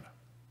prophet Jonah.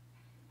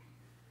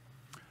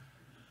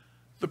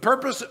 The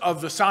purpose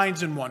of the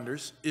signs and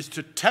wonders is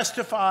to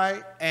testify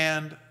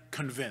and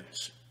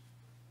convince.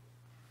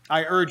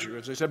 I urge you,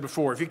 as I said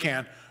before, if you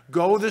can,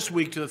 go this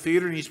week to the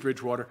theater in East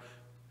Bridgewater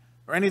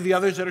or any of the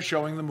others that are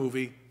showing the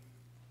movie,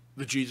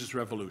 The Jesus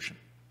Revolution.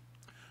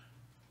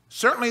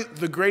 Certainly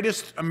the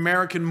greatest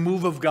American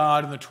move of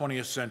God in the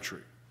 20th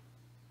century.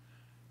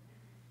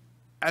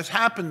 As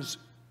happens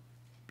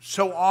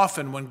so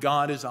often when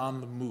God is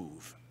on the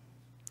move,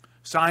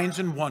 signs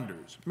and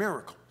wonders,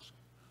 miracles,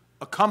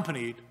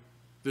 accompanied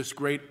this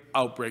great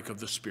outbreak of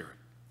the Spirit.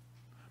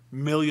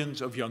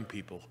 Millions of young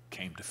people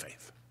came to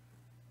faith.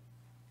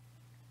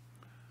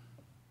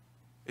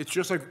 It's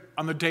just like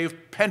on the day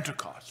of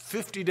Pentecost,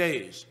 50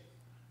 days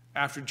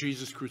after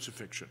Jesus'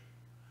 crucifixion.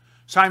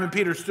 Simon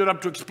Peter stood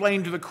up to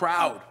explain to the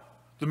crowd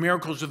the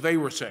miracles that they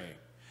were saying.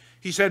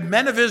 He said,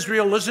 "Men of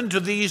Israel, listen to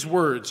these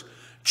words.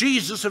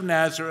 Jesus of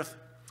Nazareth,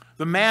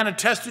 the man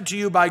attested to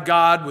you by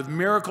God with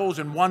miracles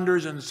and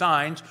wonders and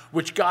signs,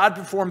 which God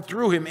performed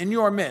through him in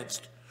your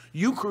midst,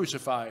 you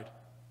crucified,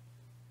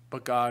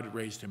 but God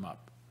raised him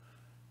up.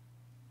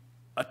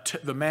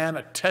 The man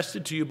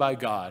attested to you by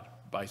God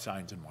by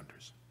signs and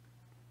wonders."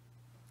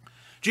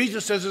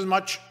 Jesus says as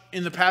much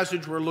in the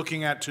passage we're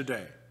looking at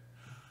today.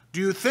 Do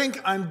you think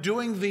I'm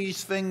doing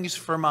these things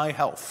for my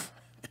health?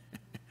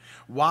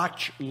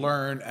 Watch,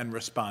 learn, and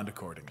respond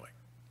accordingly.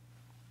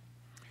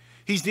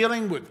 He's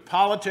dealing with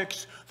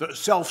politics, the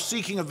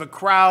self-seeking of the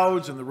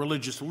crowds and the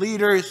religious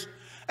leaders,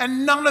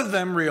 and none of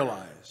them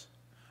realize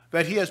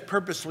that he has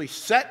purposely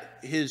set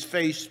his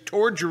face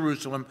toward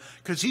Jerusalem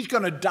because he's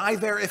going to die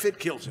there if it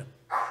kills him.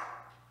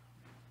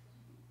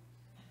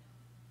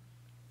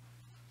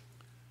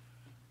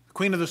 The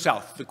Queen of the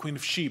South, the Queen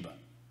of Sheba,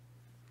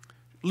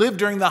 lived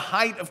during the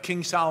height of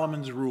King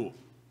Solomon's rule.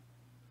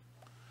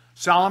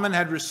 Solomon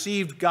had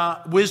received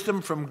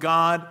wisdom from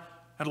God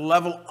at a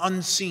level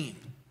unseen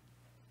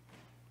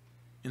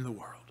in the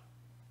world.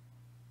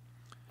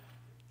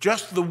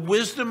 Just the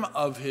wisdom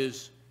of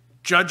his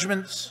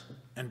judgments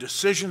and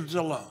decisions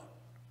alone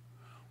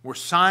were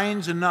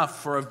signs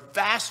enough for a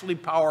vastly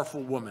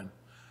powerful woman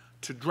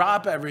to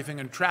drop everything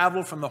and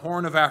travel from the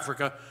Horn of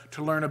Africa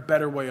to learn a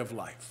better way of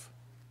life.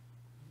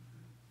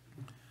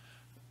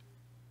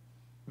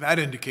 That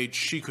indicates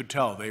she could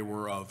tell they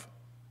were of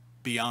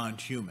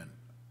beyond human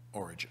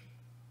origin.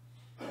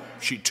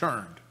 She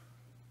turned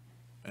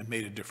and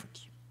made a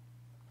difference.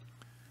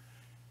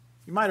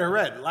 You might have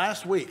read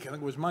last week, I think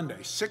it was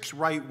Monday, 6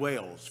 right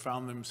whales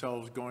found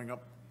themselves going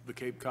up the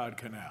Cape Cod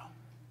Canal.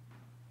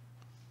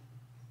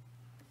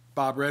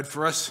 Bob read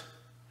for us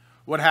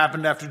what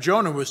happened after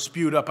Jonah was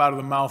spewed up out of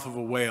the mouth of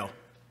a whale.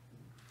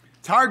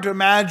 It's hard to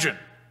imagine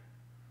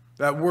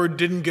that word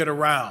didn't get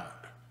around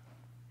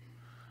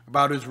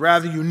about his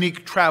rather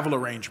unique travel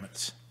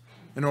arrangements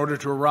in order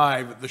to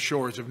arrive at the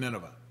shores of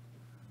Nineveh.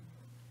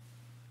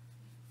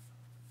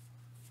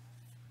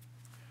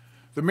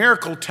 The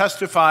miracle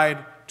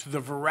testified to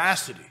the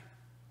veracity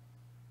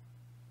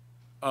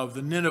of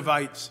the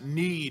Ninevites'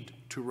 need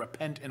to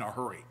repent in a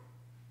hurry.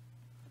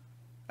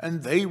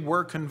 And they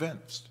were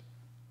convinced.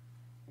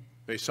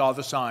 They saw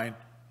the sign,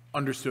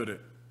 understood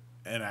it,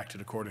 and acted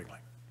accordingly.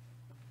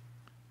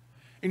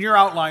 In your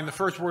outline, the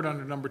first word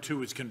under number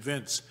 2 is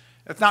convince.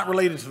 That's not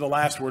related to the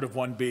last word of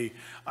 1b.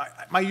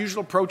 My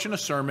usual approach in a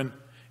sermon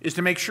is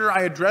to make sure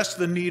I address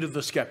the need of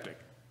the skeptic,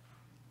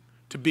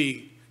 to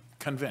be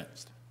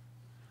convinced.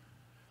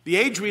 The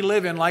age we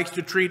live in likes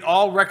to treat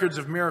all records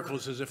of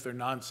miracles as if they're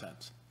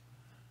nonsense.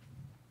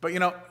 But you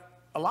know,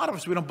 a lot of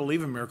us, we don't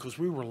believe in miracles,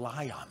 we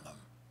rely on them.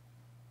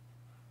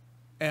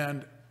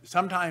 And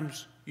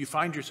sometimes you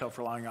find yourself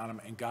relying on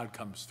them and God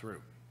comes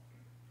through.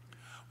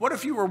 What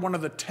if you were one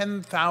of the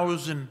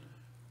 10,000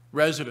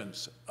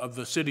 residents of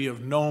the city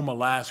of Nome,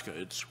 Alaska?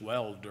 It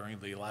swelled during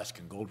the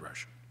Alaskan gold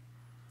rush.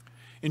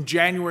 In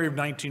January of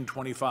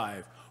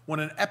 1925, when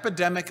an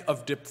epidemic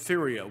of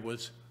diphtheria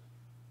was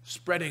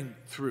spreading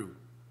through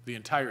the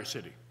entire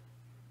city.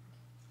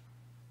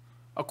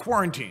 A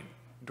quarantine.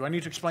 Do I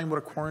need to explain what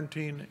a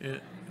quarantine is?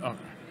 Okay.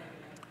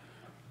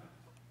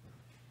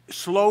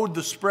 Slowed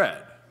the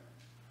spread,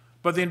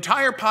 but the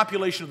entire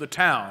population of the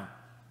town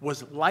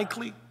was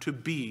likely to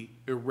be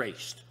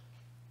erased.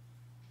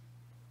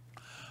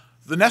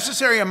 The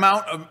necessary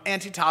amount of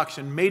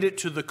antitoxin made it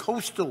to the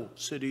coastal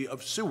city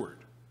of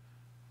Seward,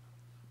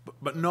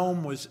 but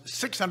Nome was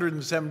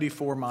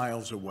 674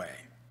 miles away.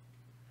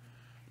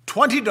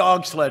 20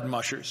 dog sled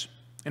mushers,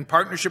 in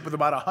partnership with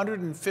about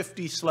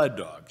 150 sled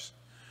dogs,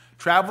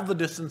 traveled the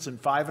distance in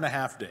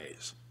 5.5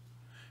 days,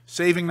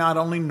 saving not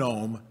only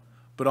Nome,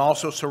 but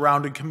also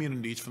surrounding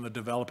communities from the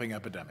developing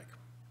epidemic.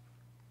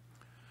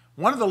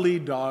 One of the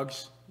lead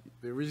dogs,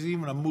 there was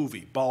even a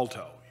movie,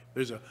 Balto.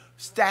 There's a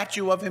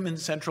statue of him in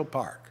Central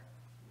Park.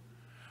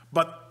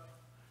 But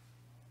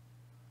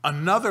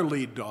another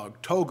lead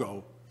dog,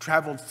 Togo,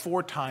 traveled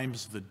 4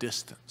 times the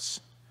distance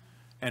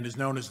and is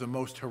known as the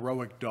most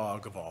heroic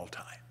dog of all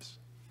times.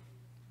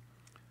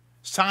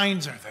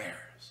 Signs are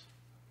theirs.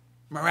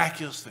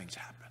 Miraculous things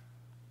happen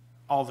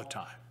all the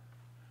time.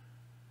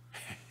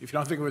 If you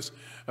don't think it was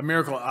a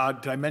miracle,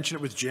 did I mention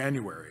it was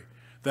January?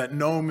 That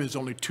Nome is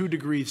only 2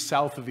 degrees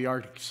south of the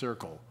Arctic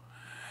Circle.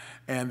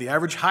 And the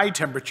average high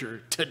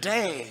temperature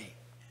today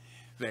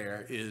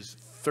there is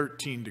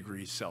 13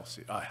 degrees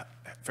Celsius,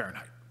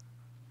 Fahrenheit.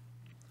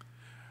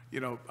 You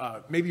know,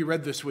 maybe you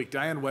read this week,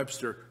 Diane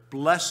Webster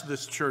blessed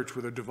this church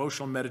with a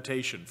devotional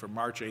meditation for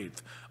March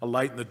 8th, A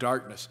Light in the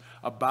Darkness,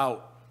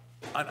 about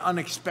an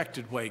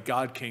unexpected way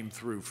God came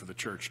through for the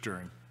church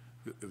during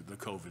the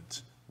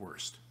COVID's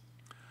worst.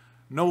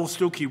 Noel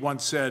Stuckey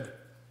once said,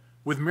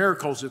 with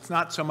miracles, it's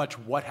not so much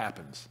what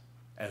happens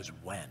as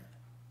when.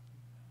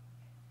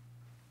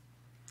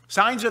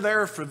 Signs are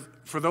there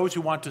for those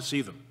who want to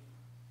see them.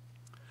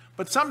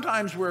 But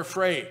sometimes we're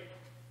afraid.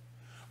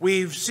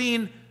 We've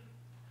seen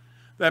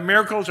that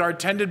miracles are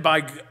intended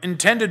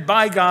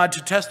by God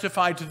to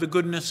testify to the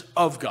goodness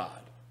of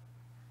God.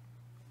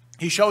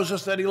 He shows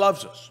us that he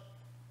loves us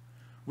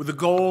with the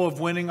goal of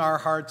winning our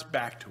hearts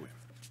back to him.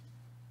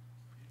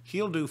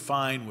 He'll do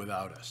fine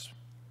without us.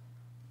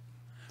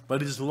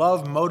 But his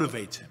love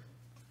motivates him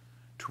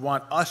to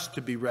want us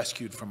to be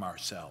rescued from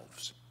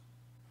ourselves.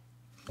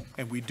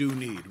 And we do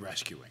need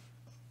rescuing.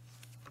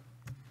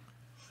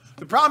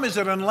 The problem is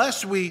that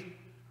unless we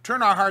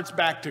turn our hearts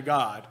back to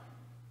God,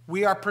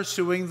 we are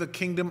pursuing the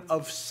kingdom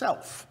of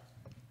self.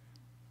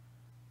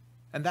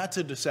 And that's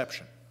a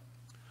deception.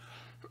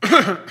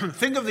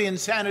 Think of the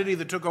insanity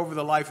that took over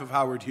the life of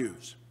Howard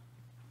Hughes.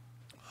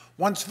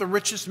 Once the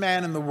richest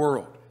man in the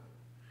world,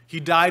 he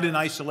died in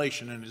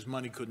isolation and his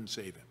money couldn't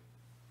save him.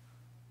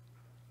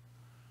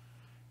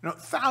 You know,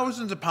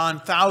 thousands upon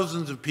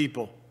thousands of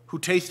people who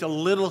taste a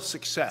little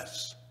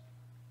success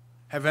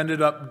have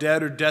ended up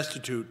dead or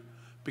destitute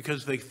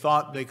because they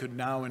thought they could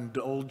now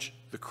indulge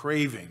the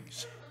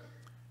cravings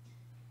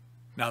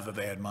now that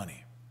they had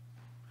money.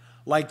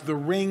 Like the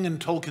ring in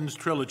Tolkien's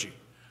trilogy,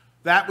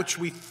 that which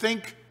we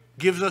think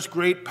gives us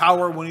great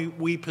power when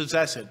we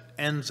possess it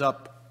ends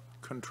up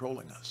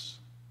controlling us.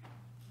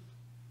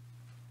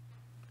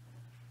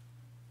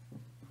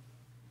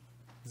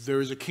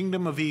 There is a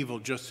kingdom of evil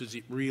just as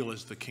real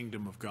as the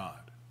kingdom of God.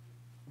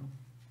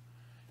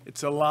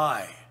 It's a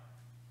lie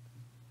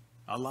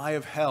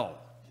of hell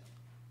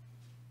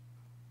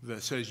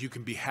that says you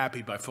can be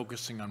happy by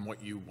focusing on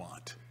what you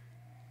want.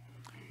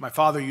 My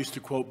father used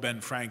to quote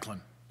Ben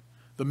Franklin,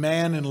 "The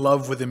man in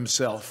love with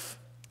himself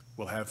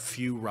will have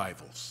few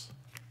rivals."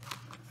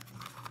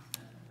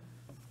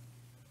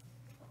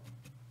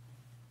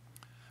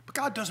 But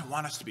God doesn't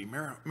want us to be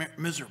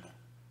miserable.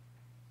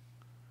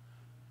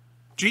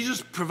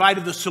 Jesus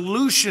provided the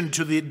solution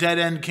to the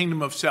dead-end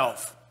kingdom of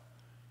self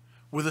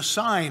with a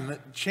sign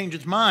that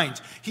changes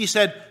minds. He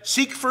said,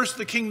 "Seek first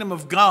the kingdom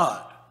of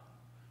God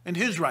and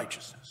his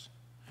righteousness,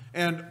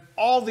 and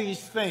all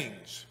these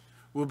things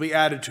will be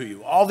added to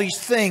you." All these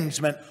things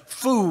meant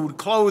food,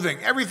 clothing,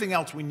 everything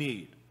else we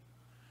need.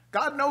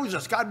 God knows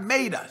us. God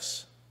made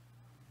us.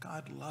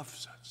 God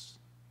loves us.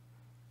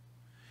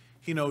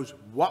 He knows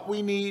what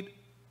we need,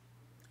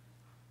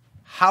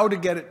 how to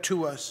get it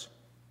to us,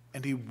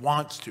 and he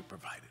wants to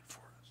provide it for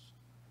us.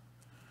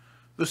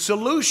 The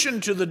solution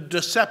to the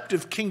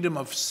deceptive kingdom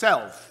of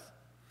self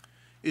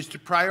is to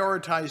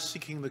prioritize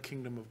seeking the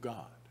kingdom of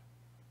God.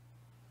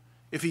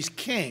 If he's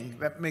king,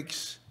 that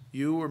makes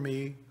you or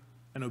me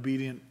an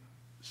obedient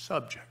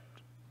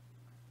subject.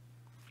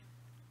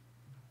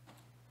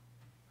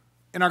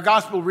 In our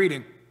gospel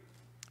reading,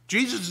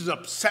 Jesus is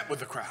upset with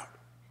the crowd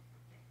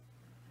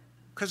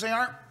because they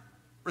aren't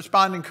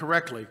responding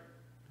correctly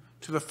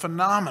to the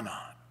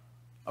phenomenon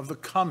of the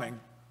coming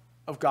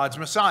of God's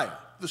Messiah,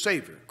 the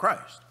Savior,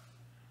 Christ.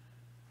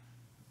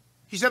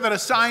 He said that a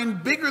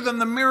sign bigger than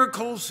the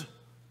miracles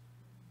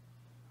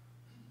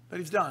that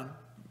he's done,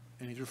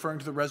 and he's referring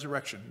to the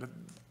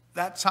resurrection,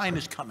 that sign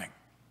is coming.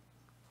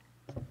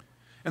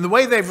 And the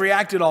way they've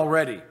reacted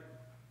already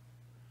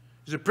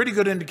is a pretty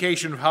good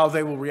indication of how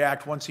they will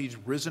react once he's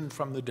risen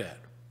from the dead.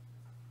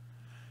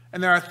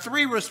 And there are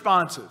three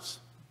responses.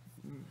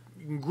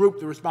 You can group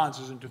the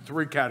responses into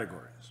three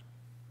categories.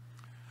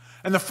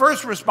 And the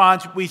first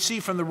response we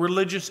see from the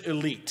religious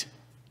elite.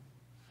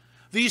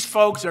 These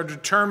folks are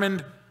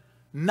determined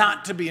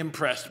not to be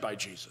impressed by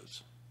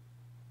Jesus,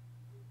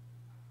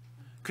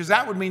 because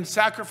that would mean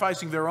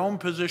sacrificing their own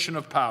position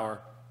of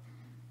power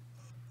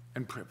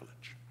and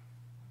privilege.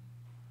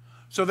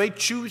 So they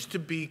choose to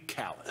be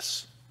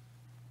callous,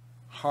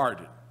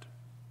 hardened,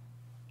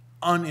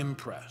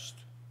 unimpressed.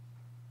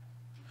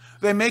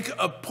 They make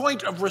a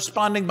point of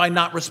responding by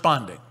not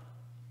responding.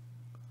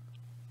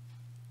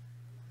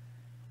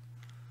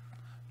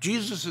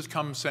 Jesus has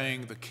come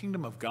saying the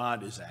kingdom of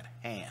God is at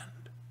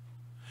hand.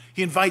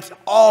 He invites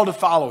all to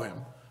follow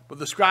him, but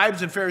the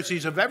scribes and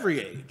Pharisees of every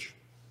age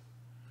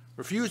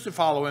refuse to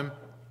follow him,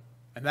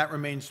 and that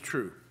remains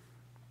true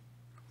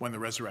when the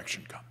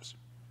resurrection comes.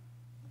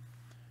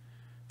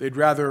 They'd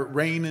rather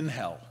reign in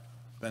hell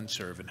than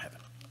serve in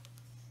heaven.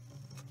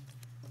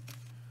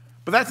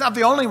 But that's not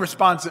the only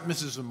response that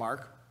misses the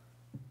mark.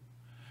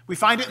 We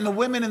find it in the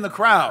women in the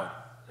crowd.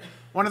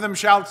 One of them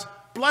shouts,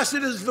 "Blessed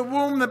is the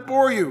womb that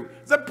bore you,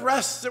 the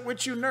breasts at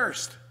which you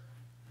nursed."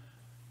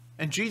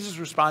 And Jesus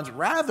responds,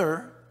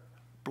 "Rather,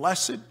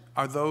 blessed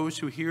are those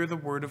who hear the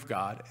word of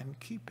God and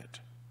keep it."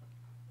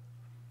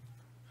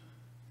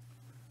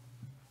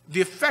 The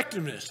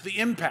effectiveness, the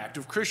impact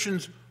of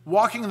Christians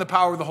walking in the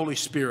power of the Holy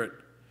Spirit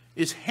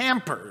is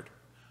hampered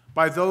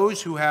by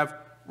those who have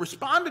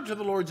responded to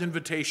the Lord's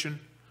invitation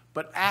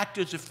but act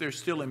as if they're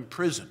still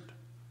imprisoned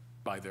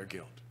by their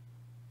guilt.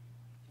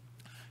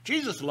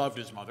 Jesus loved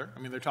his mother. I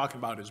mean, they're talking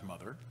about his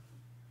mother.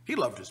 He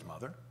loved his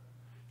mother.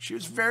 She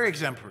was very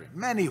exemplary in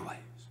many ways.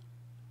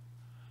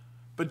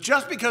 But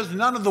just because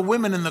none of the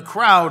women in the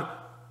crowd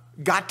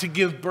got to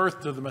give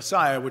birth to the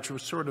Messiah, which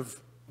was sort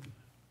of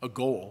a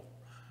goal,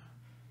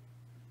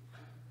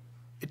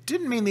 it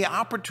didn't mean the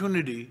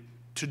opportunity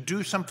to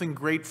do something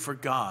great for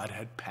God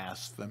had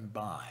passed them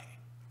by.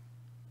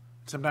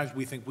 Sometimes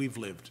we think we've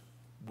lived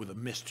with a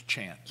missed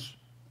chance.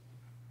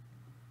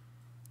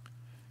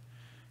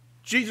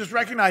 Jesus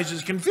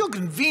recognizes it can feel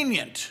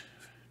convenient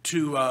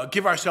to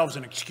give ourselves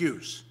an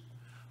excuse.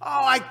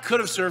 Oh, I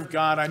could have served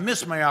God. I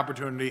missed my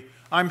opportunity.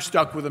 I'm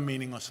stuck with a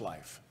meaningless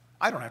life.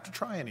 I don't have to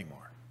try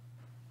anymore.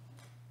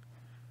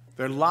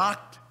 They're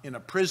locked in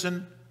a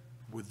prison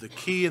with the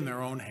key in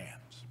their own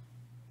hands.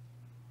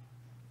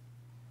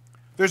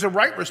 There's a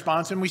right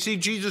response, and we see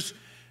Jesus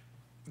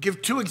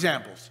give two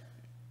examples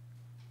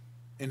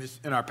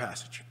in our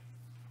passage.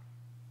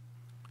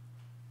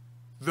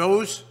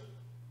 Those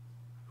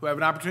who have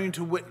an opportunity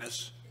to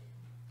witness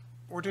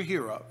or to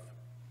hear of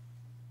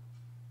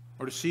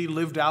or to see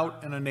lived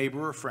out in a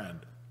neighbor or friend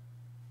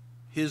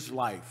his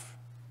life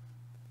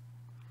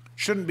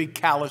shouldn't be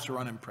callous or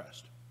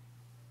unimpressed.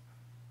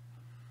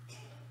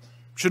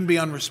 Shouldn't be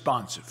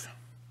unresponsive.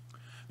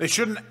 They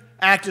shouldn't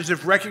act as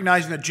if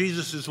recognizing that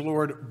Jesus is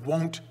Lord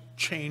won't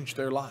change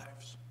their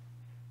lives.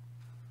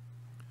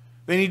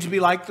 They need to be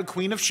like the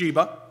Queen of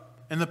Sheba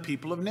and the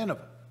people of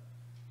Nineveh.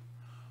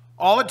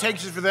 All it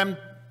takes is for them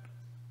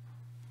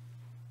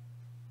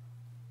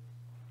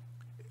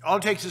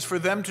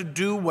to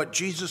do what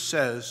Jesus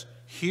says,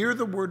 hear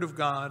the word of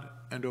God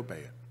and obey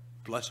it.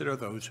 Blessed are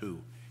those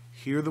who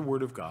hear the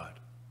word of God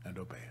and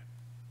obey it.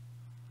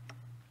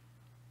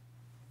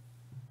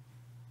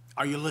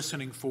 Are you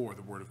listening for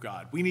the word of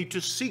God? We need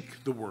to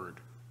seek the word,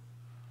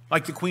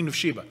 like the Queen of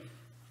Sheba.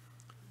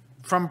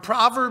 From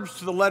Proverbs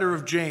to the letter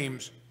of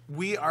James,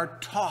 we are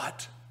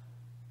taught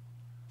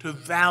to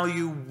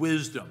value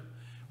wisdom.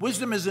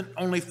 Wisdom isn't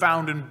only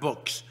found in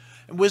books.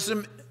 And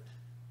wisdom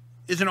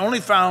isn't only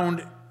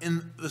found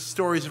in the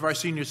stories of our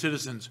senior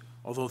citizens,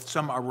 although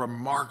some are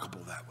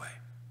remarkable that way.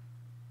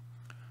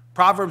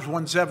 Proverbs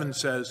 1:7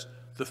 says,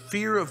 the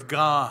fear of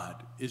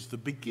God is the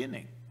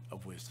beginning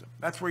of wisdom.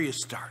 That's where you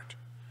start.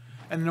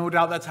 And no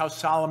doubt that's how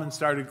Solomon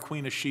started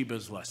Queen of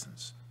Sheba's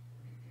lessons.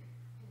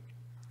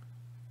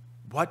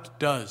 What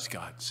does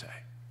God say?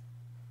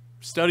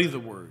 Study the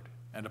word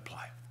and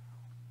apply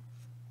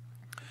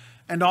it.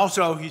 And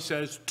also, he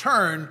says,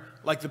 turn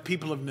like the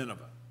people of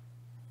Nineveh.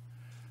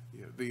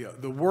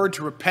 The word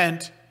to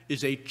repent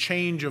is a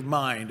change of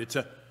mind. It's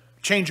a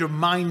change of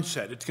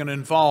mindset. It's going to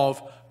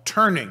involve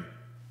turning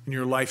in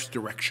your life's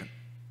direction,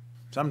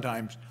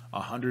 sometimes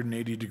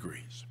 180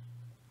 degrees.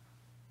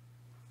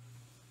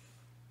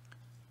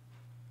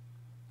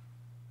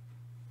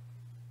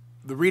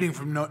 The reading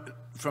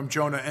from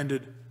Jonah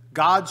ended,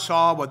 God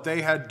saw what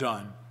they had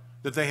done,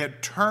 that they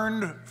had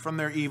turned from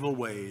their evil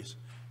ways,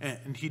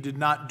 and he did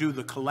not do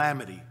the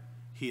calamity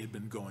he had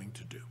been going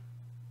to do.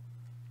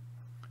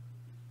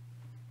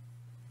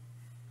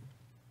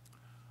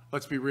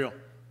 Let's be real.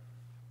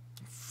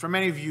 For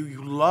many of you,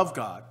 you love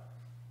God.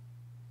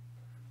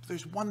 But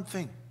there's one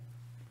thing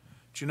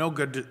that you know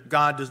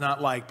God does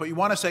not like, but you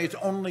want to say it's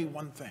only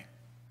one thing.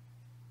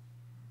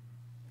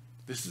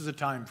 This is a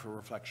time for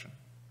reflection.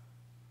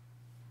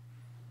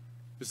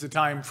 This is a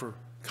time for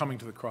coming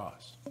to the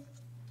cross.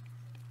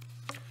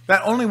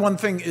 That only one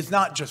thing is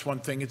not just one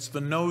thing. It's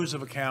the nose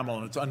of a camel,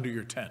 and it's under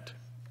your tent.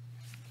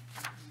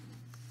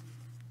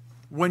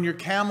 When your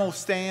camel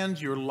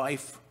stands, your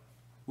life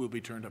will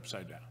be turned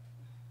upside down.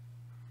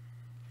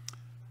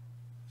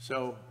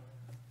 So,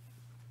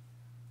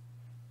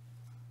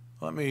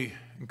 let me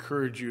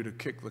encourage you to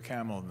kick the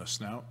camel in the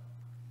snout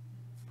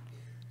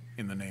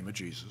in the name of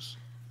Jesus.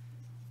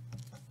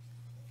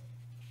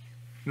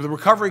 The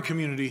recovery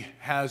community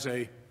has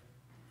a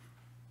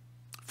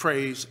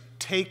phrase,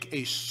 take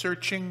a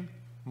searching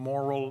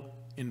moral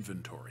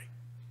inventory.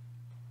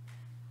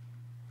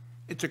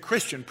 It's a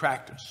Christian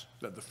practice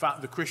that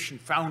the Christian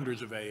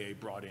founders of AA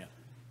brought in.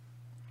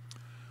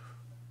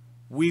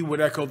 We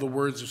would echo the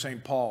words of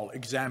St. Paul,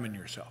 examine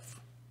yourself.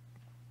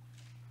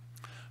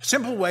 A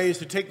simple way is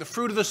to take the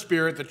fruit of the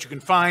Spirit that you can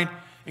find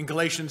in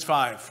Galatians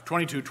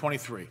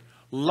 5:22-23.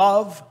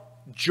 Love,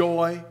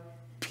 joy,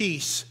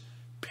 peace,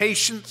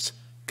 patience,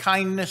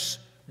 kindness,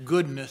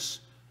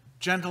 goodness,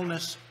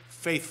 gentleness,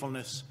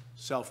 faithfulness,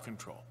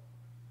 self-control.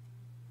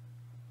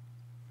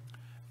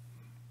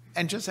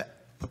 And just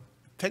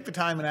take the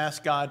time and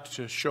ask God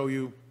to show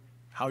you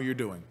how you're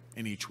doing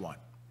in each one.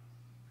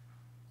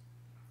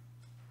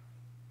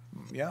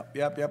 Yep.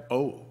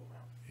 Oh,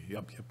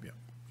 yep. You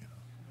know,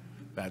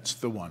 that's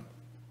the one.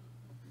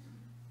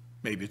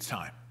 Maybe it's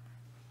time.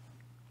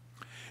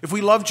 If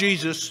we love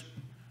Jesus,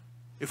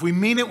 if we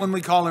mean it when we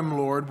call him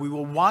Lord, we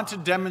will want to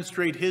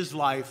demonstrate his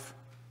life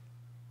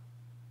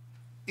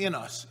in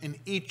us in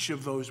each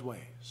of those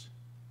ways.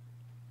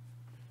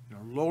 You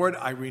know, Lord,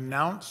 I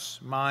renounce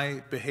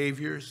my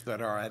behaviors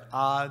that are at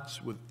odds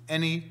with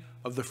any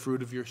of the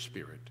fruit of your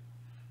Spirit.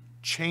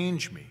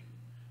 Change me.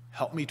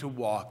 Help me to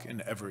walk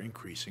in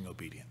ever-increasing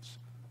obedience.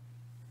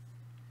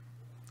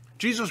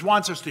 Jesus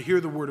wants us to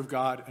hear the word of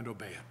God and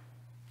obey it.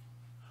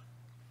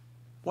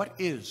 What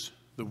is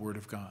the word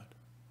of God?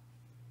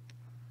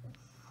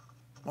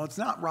 Well, it's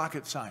not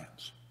rocket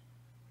science.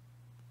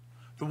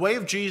 The way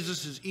of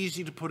Jesus is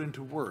easy to put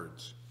into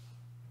words,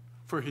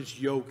 for his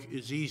yoke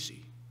is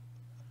easy.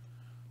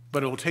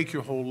 But it will take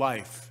your whole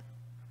life,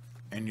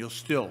 and you'll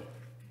still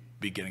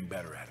be getting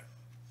better at it.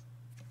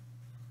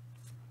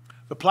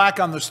 The plaque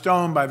on the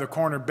stone by the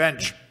corner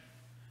bench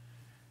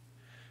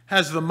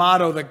has the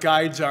motto that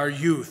guides our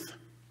youth.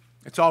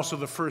 It's also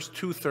the first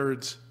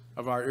 2/3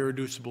 of our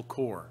irreducible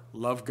core: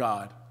 love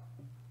God,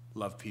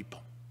 love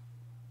people.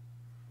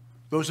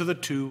 Those are the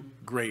two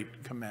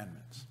great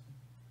commandments.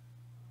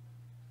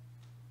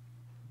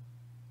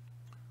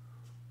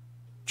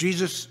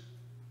 Jesus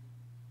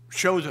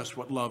shows us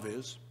what love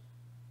is,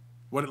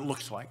 what it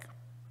looks like.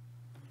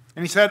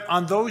 And he said,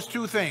 on those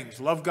two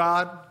things, love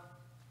God,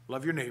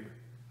 love your neighbor,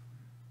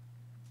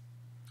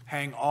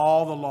 hang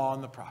all the law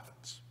and the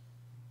prophets.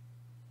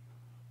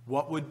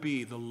 What would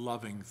be the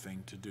loving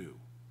thing to do?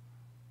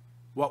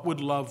 What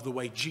would love the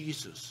way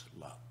Jesus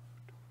loved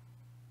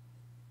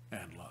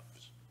and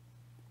loves?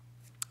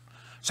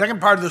 Second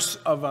part of this,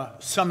 of a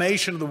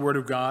summation of the Word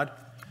of God,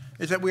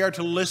 is that we are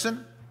to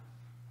listen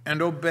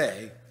and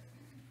obey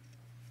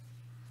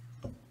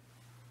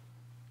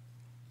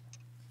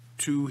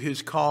to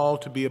his call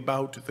to be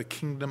about the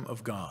kingdom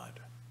of God.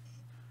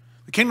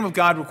 The kingdom of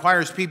God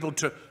requires people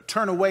to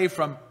turn away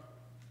from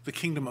the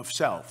kingdom of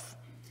self.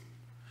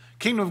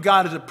 Kingdom of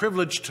God is a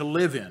privilege to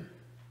live in,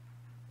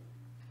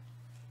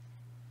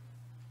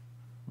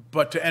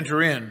 but to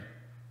enter in,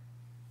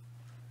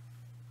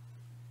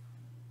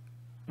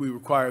 we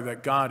require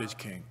that God is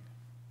king,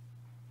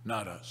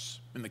 not us.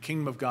 In the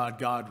kingdom of God,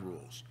 God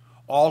rules.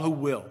 All who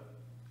will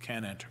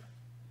can enter.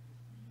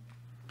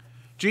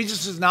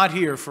 Jesus is not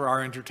here for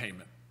our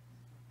entertainment.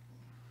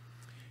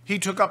 He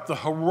took up the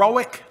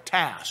heroic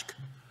task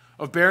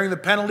of bearing the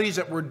penalties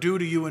that were due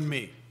to you and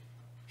me.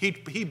 He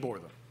bore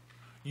them.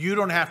 You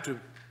don't have to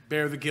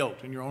bear the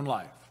guilt in your own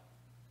life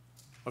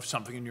of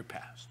something in your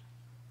past.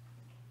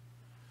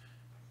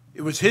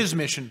 It was his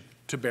mission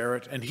to bear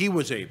it, and he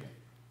was able.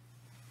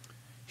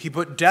 He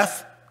put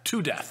death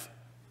to death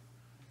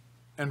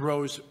and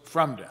rose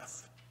from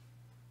death.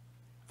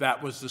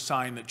 That was the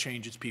sign that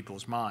changes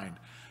people's mind.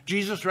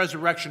 Jesus'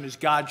 resurrection is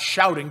God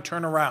shouting,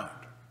 turn around,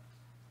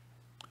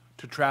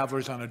 to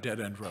travelers on a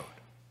dead-end road.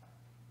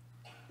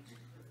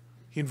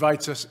 He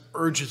invites us,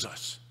 urges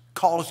us,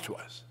 calls to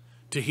us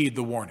to heed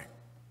the warning.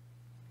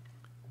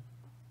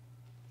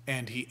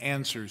 And he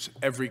answers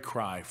every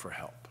cry for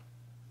help.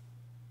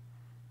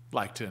 I'd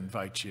like to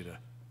invite you to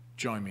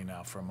join me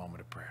now for a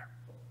moment of prayer.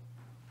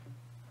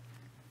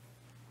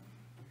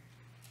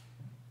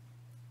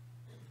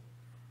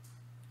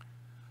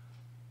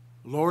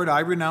 Lord, I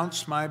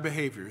renounce my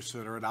behaviors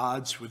that are at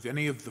odds with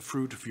any of the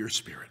fruit of your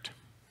Spirit.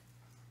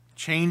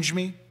 Change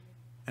me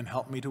and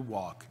help me to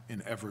walk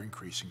in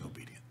ever-increasing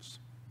obedience.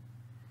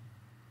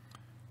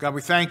 God,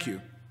 we thank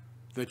you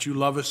that you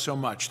love us so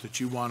much, that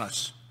you want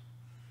us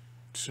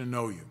to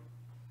know you.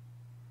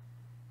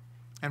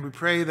 And we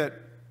pray that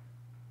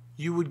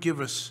you would give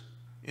us,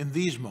 in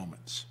these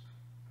moments,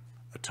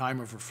 a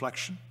time of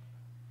reflection,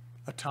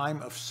 a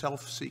time of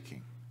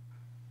self-seeking,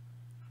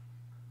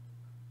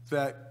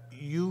 that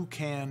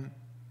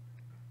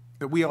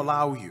we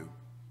allow you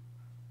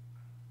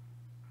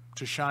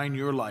to shine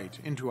your light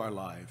into our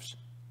lives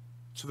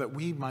so that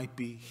we might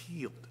be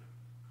healed.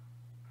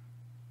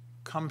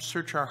 Come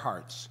search our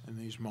hearts in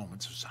these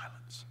moments of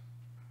silence.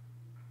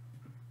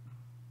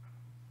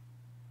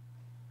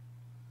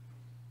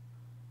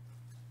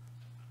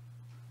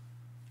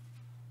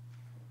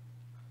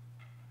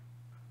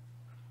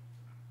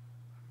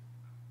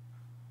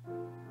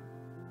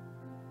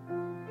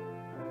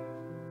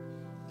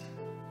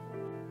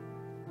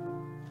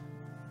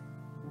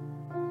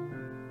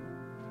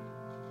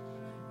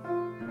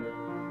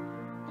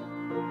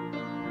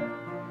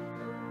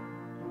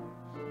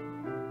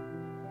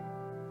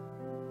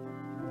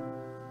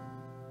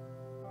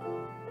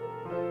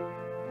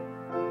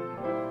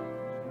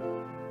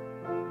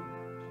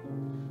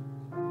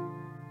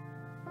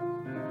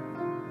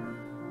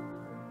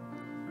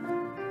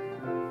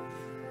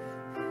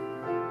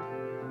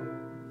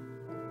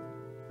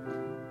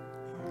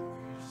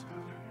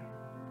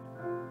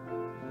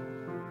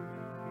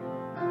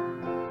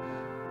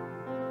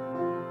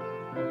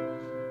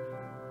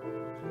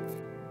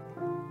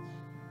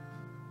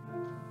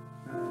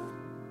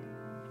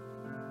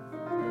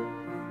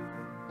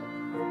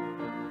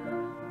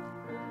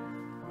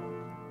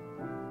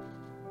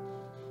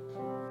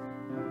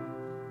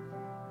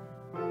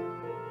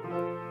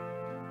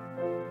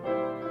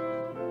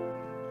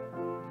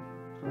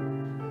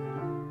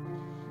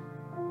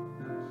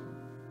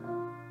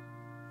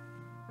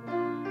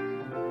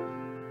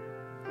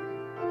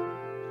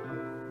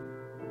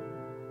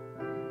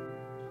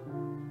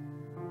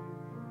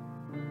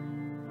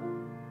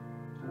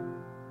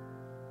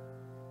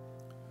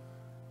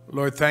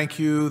 Lord, thank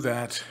you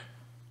that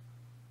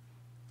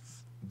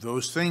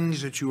those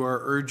things that you are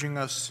urging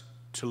us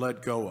to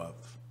let go of,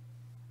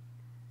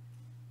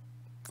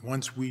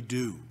 once we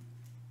do,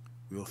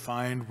 we will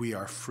find we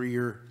are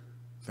freer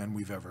than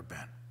we've ever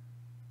been.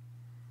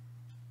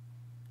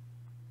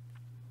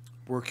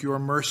 Work your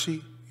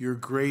mercy your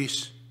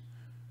grace,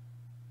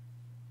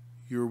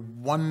 your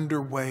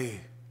wonder way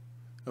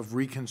of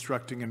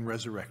reconstructing and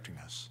resurrecting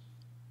us,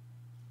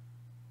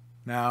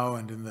 now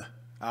and in the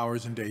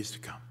hours and days to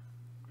come.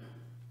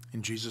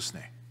 In Jesus'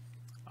 name,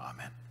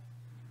 amen.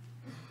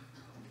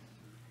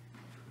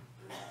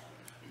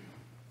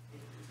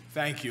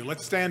 Thank you.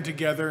 Let's stand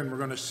together and we're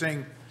going to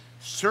sing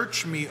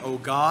Search Me, O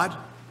God,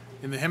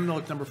 in the hymnal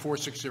at number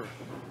 460.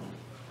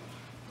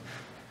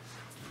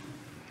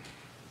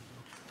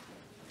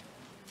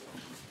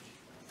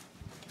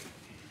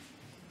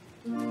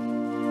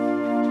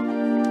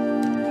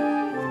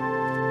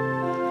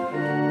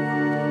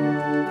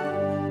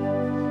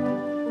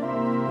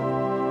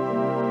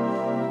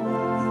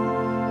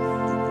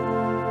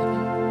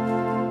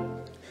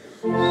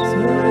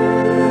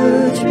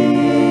 Search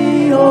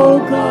me, O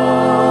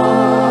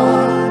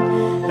God,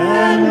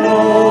 and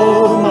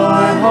know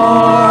my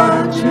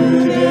heart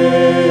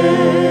today.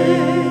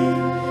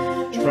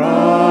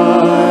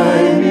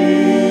 Try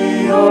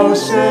me, O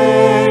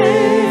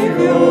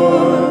Savior,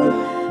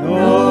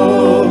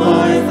 know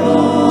my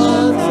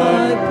thoughts,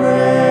 I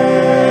pray.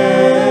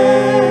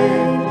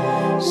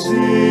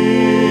 See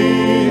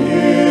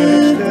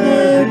if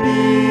there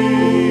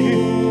be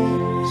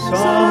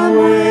some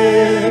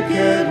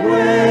wicked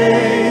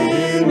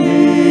way in me.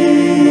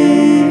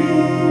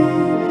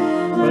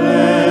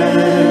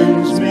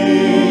 Cleanse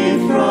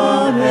me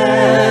from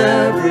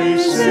every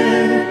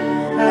sin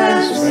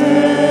and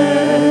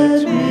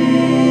set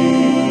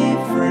me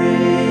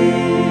free.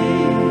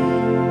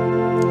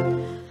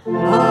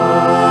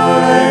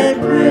 I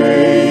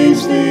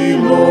praise thee,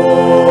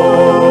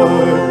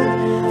 Lord,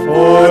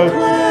 for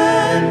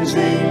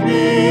cleansing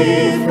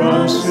me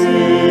from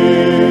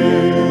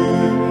sin.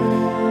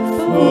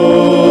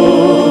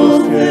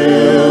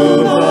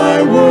 Fulfill thy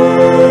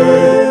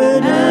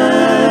word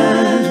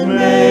and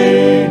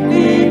make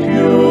me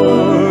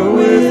pure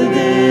within.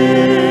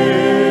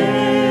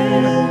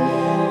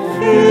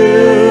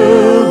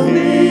 Fill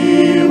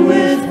me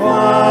with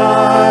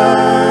fire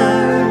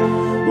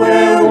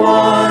where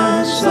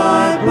once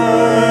I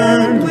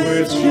burned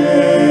with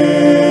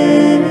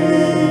shame.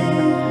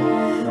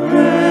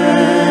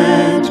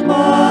 Grant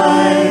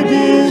my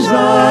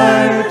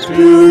desire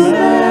to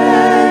magnify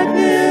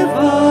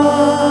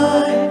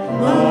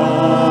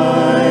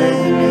thy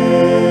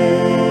name.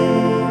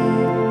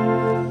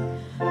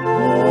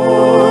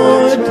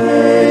 Lord,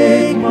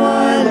 take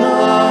my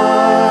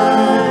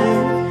life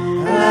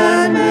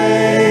and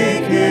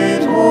make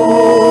it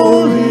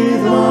wholly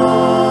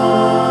thine.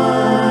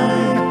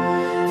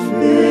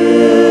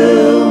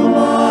 Fill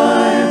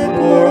my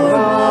poor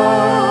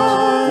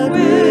heart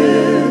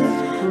with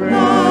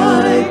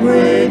thy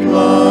great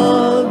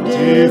love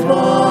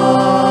divine.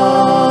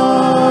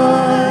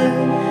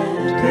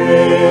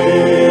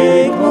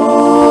 Take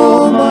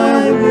all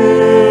my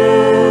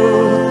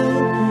will,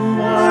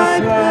 my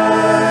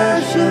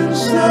passion,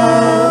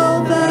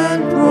 self,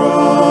 and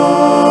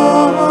pride.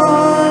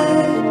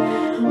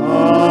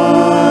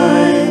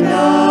 I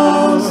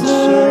now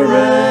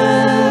surrender,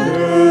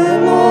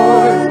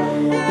 Lord,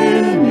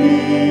 in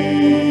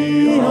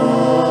me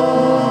abide.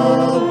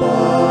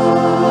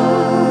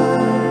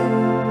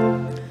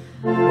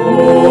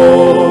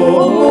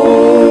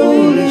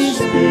 Holy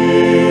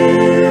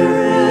Spirit,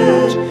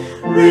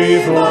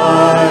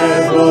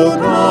 revival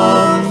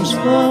comes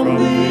from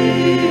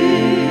thee.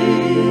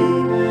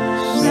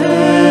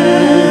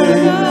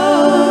 Send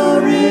a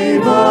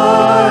revival,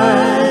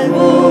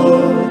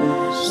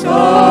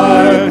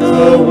 start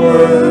the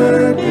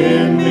work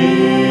in me.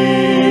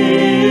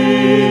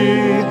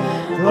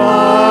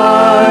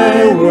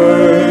 Thy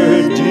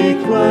word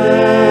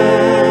declares,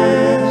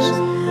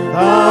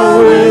 thou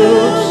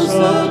wilt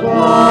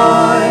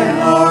supply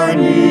our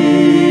need.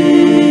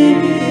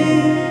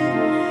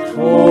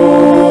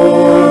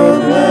 For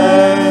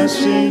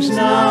blessings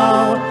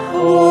now,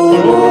 O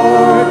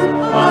Lord,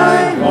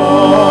 I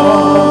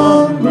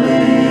humbly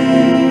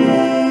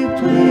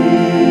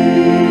plead.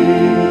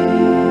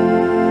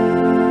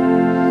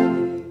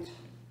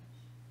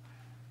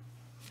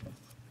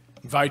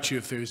 Invite you,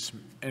 if there's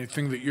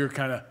anything that you're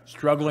kind of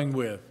struggling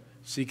with,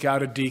 seek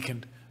out a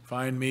deacon,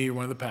 find me or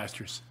one of the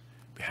pastors.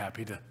 Be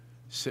happy to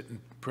sit and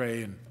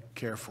pray and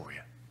care for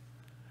you.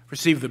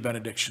 Receive the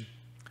benediction.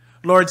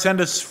 Lord, send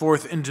us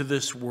forth into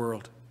this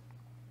world,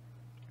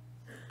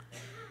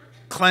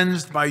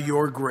 cleansed by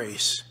your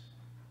grace,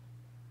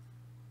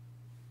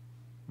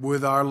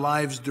 with our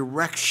lives'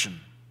 direction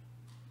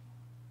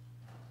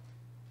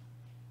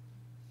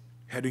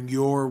heading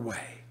your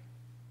way.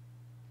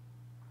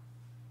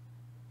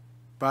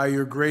 By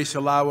your grace,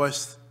 allow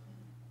us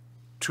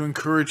to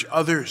encourage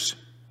others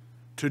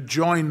to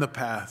join the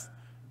path,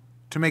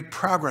 to make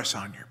progress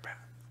on your path.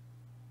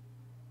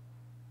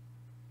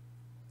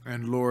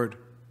 And Lord,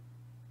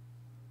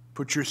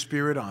 put your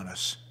Spirit on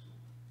us,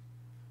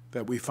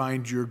 that we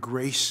find your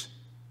grace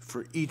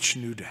for each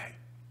new day.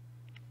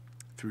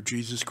 Through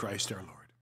Jesus Christ our Lord.